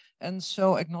them? And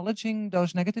so acknowledging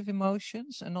those negative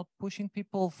emotions and not pushing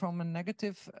people from a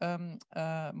negative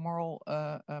moral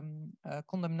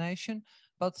condemnation,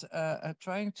 but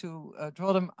trying to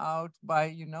draw them out by,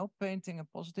 you know, painting a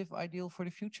positive ideal for the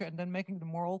future and then making the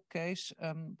moral case,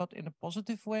 but in a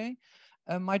positive way,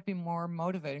 might be more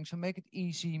motivating. So make it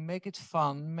easy, make it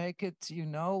fun, make it, you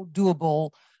know,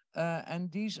 doable.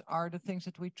 And these are the things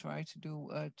that we try to do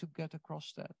to get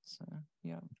across that.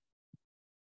 Yeah.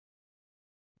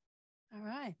 All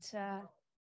right.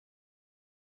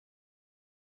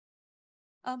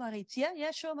 Oh, Marit. Yeah,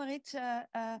 sure, Marit.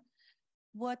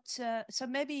 So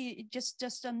maybe just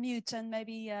unmute and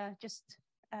maybe just.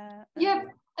 Yeah,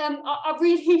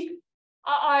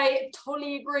 I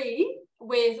totally agree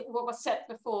with what was said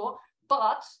before,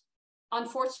 but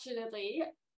unfortunately,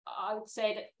 I would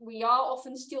say that we are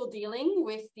often still dealing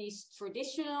with these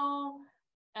traditional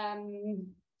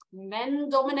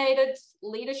men-dominated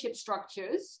leadership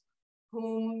structures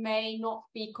who may not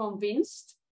be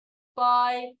convinced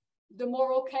by the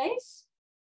moral case.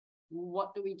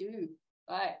 What do we do?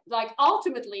 Like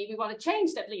ultimately, we want to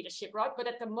change that leadership, right? But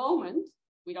at the moment,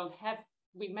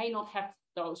 we may not have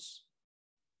those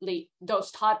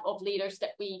type of leaders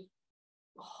that we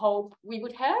hope we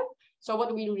would have. So what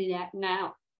do we do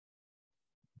now?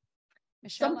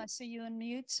 Michelle, I see you on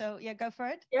mute, so yeah, go for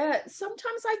it. Yeah,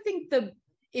 sometimes I think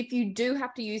if you do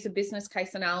have to use a business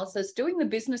case analysis, doing the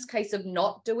business case of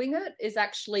not doing it is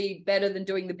actually better than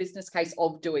doing the business case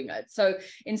of doing it. So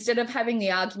instead of having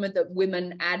the argument that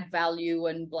women add value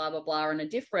and blah, blah, blah, and are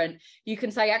different, you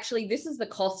can say, actually, this is the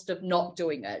cost of not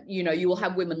doing it. You know, you will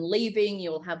have women leaving,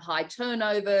 you'll have high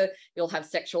turnover, you'll have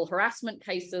sexual harassment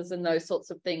cases and those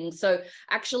sorts of things. So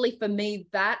actually, for me,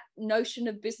 that notion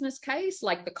of business case,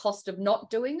 like the cost of not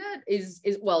doing it is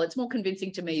well, it's more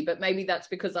convincing to me, but maybe that's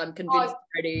because I'm convinced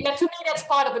already. Yeah, to me, that's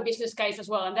part of a business case as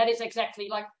well. And that is exactly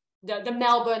like the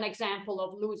Melbourne example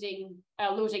of losing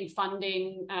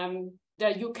funding,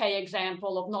 the UK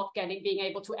example of not being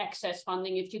able to access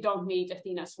funding if you don't meet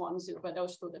Athena Swan Super,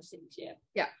 those sort of things.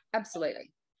 Yeah,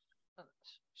 absolutely.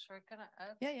 Sorry, can I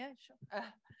add? Yeah, sure.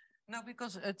 No,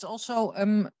 because it's also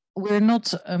we're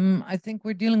not I think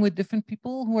we're dealing with different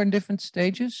people who are in different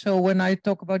stages. So when I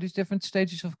talk about these different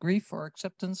stages of grief or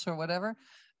acceptance or whatever,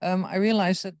 I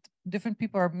realize that different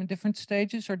people are in different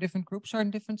stages, or different groups are in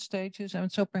different stages,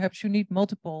 and so perhaps you need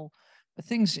multiple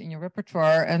things in your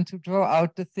repertoire and to draw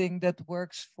out the thing that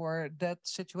works for that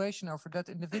situation or for that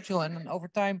individual. And then over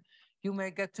time you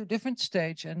may get to a different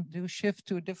stage and do shift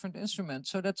to a different instrument.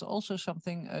 So that's also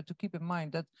something to keep in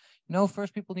mind, that, you know,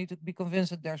 first people need to be convinced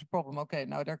that there's a problem. Okay,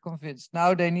 now they're convinced.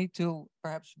 Now they need to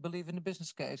perhaps believe in the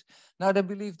business case. Now they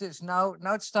believe this. Now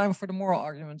it's time for the moral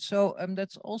argument. So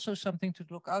that's also something to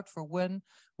look out for, when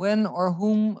or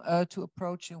whom to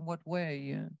approach in what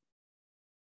way.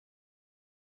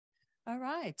 All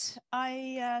right.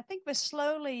 I think we're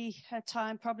slowly at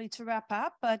time probably to wrap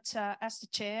up, but as the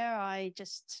chair, I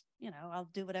just, I'll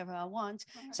do whatever I want.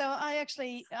 So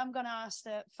I'm going to ask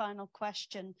the final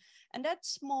question, and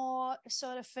that's more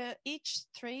sort of for each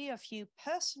three of you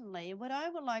personally. What I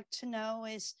would like to know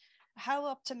is, how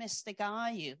optimistic are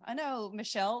you? I know,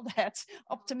 Michelle, that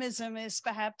optimism is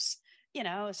perhaps,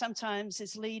 sometimes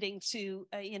is leading to,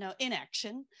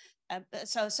 inaction.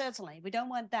 So certainly we don't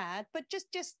want that, but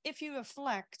just if you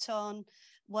reflect on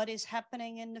what is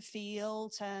happening in the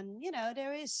field, and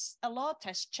there is a lot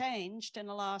has changed in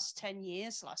the last 10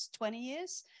 years, last 20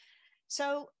 years.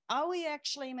 So are we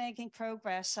actually making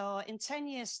progress, or in 10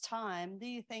 years time, do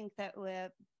you think that we're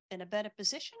in a better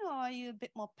position, or are you a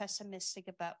bit more pessimistic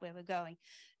about where we're going?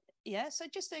 Yeah, so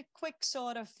just a quick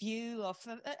sort of view of,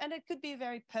 and it could be a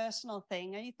very personal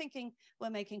thing. Are you thinking we're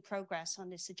making progress on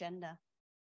this agenda?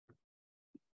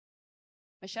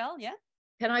 Michelle, yeah?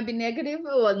 Can I be negative?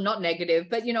 Or not negative,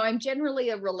 but, I'm generally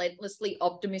a relentlessly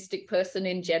optimistic person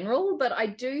in general, but I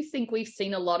do think we've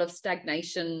seen a lot of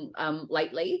stagnation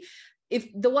lately. If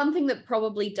the one thing that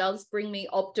probably does bring me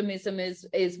optimism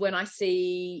is when I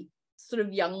see sort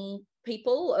of young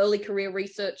people, early career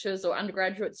researchers or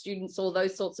undergraduate students, or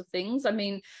those sorts of things. I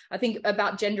mean, I think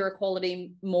about gender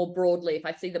equality more broadly. If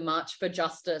I see the March for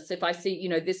Justice, if I see,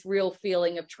 this real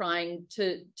feeling of trying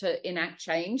to enact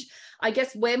change, I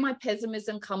guess where my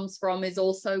pessimism comes from is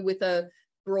also with a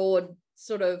broad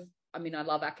sort of, I mean, I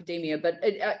love academia, but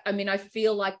I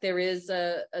feel like there is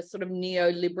a sort of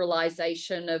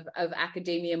neoliberalization of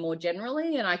academia more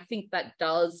generally. And I think that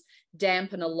does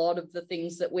dampen a lot of the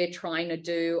things that we're trying to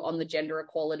do on the gender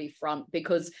equality front,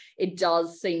 because it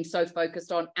does seem so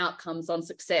focused on outcomes, on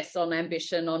success, on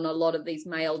ambition, on a lot of these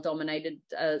male dominated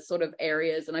sort of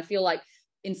areas. And I feel like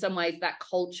in some ways that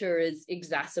culture is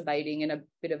exacerbating in a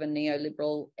bit of a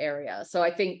neoliberal area. So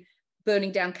I think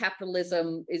burning down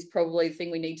capitalism is probably the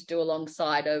thing we need to do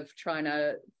alongside of trying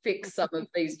to fix some of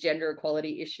these gender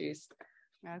equality issues.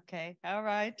 Okay, all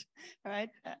right.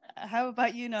 How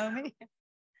about you, Naomi?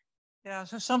 Yeah,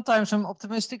 so sometimes I'm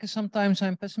optimistic and sometimes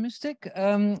I'm pessimistic.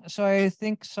 So I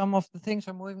think some of the things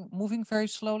are moving very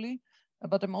slowly,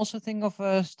 but I'm also thinking of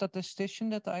a statistician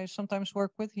that I sometimes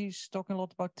work with. He's talking a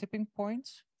lot about tipping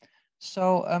points.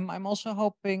 So I'm also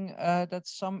hoping that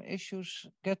some issues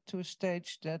get to a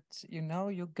stage that,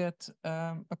 you get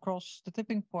across the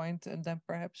tipping point, and then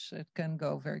perhaps it can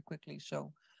go very quickly.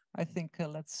 So I think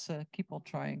let's keep on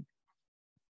trying.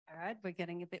 All right, we're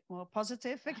getting a bit more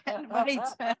positive again. Wait,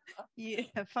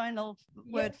 a final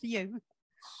word for you.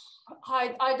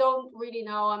 I don't really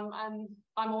know.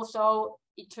 I'm also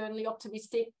eternally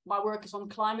optimistic. My work is on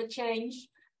climate change,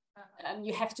 and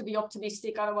you have to be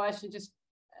optimistic, otherwise you just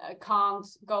can't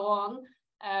go on.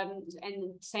 And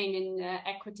same in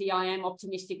equity. I am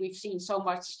optimistic. We've seen so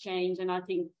much change, and I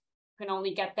think can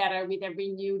only get better with every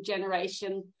new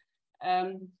generation.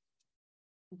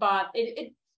 But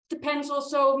it depends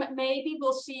also. Maybe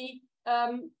we'll see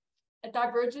a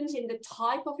divergence in the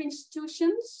type of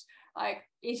institutions, like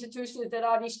institutions that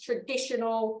are these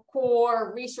traditional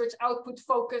core research output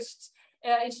focused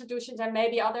institutions, and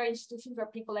maybe other institutions where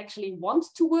people actually want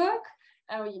to work.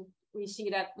 We see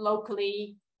that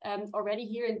locally already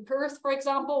here in Perth, for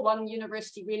example, one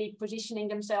university really positioning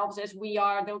themselves as we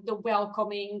are the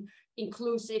welcoming,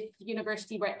 inclusive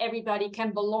university where everybody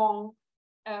can belong.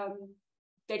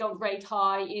 They don't rate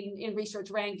high in research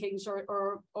rankings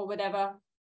or whatever,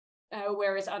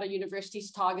 whereas other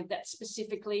universities target that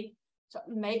specifically. So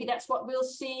maybe that's what we'll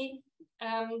see.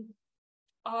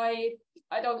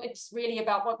 It's really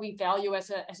about what we value as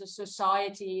a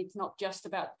society. It's not just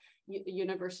about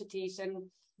universities, and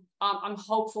I'm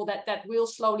hopeful that will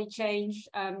slowly change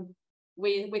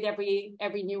with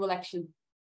every new election.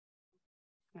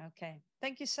 Okay,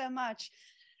 thank you so much.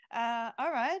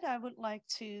 All right, I would like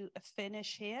to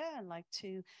finish here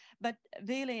but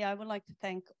really I would like to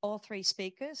thank all three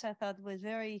speakers. I thought it was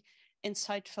very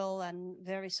insightful and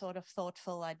very sort of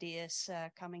thoughtful ideas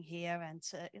coming here, and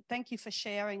thank you for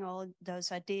sharing all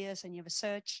those ideas and your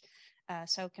research.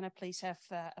 So can I please have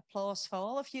applause for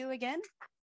all of you again?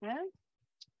 Yeah.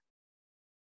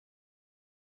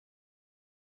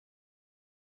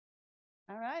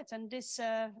 All right, and this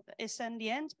is in the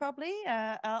end probably.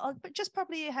 I'll just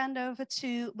probably hand over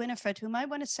to Winifred, who might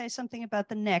want to say something about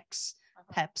the next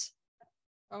PEPSS.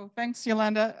 Oh, thanks,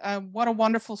 Yolanda. What a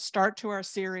wonderful start to our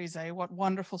series, eh? What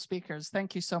wonderful speakers.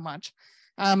 Thank you so much.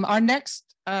 Our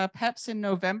next PEPSS in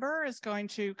November is going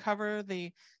to cover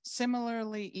the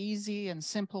similarly easy and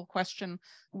simple question,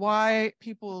 why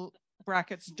people,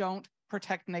 brackets, don't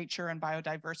protect nature and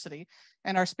biodiversity.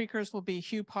 And our speakers will be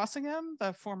Hugh Possingham,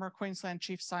 the former Queensland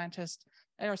Chief Scientist,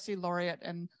 ARC laureate,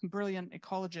 and brilliant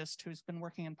ecologist who's been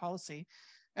working in policy,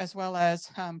 as well as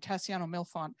Tassiano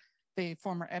Milfont, the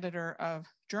former editor of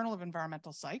Journal of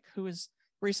Environmental Psych, who has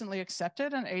recently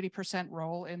accepted an 80%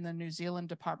 role in the New Zealand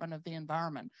Department of the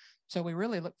Environment. So we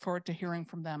really look forward to hearing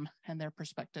from them and their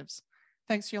perspectives.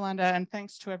 Thanks, Yolanda, and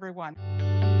thanks to everyone.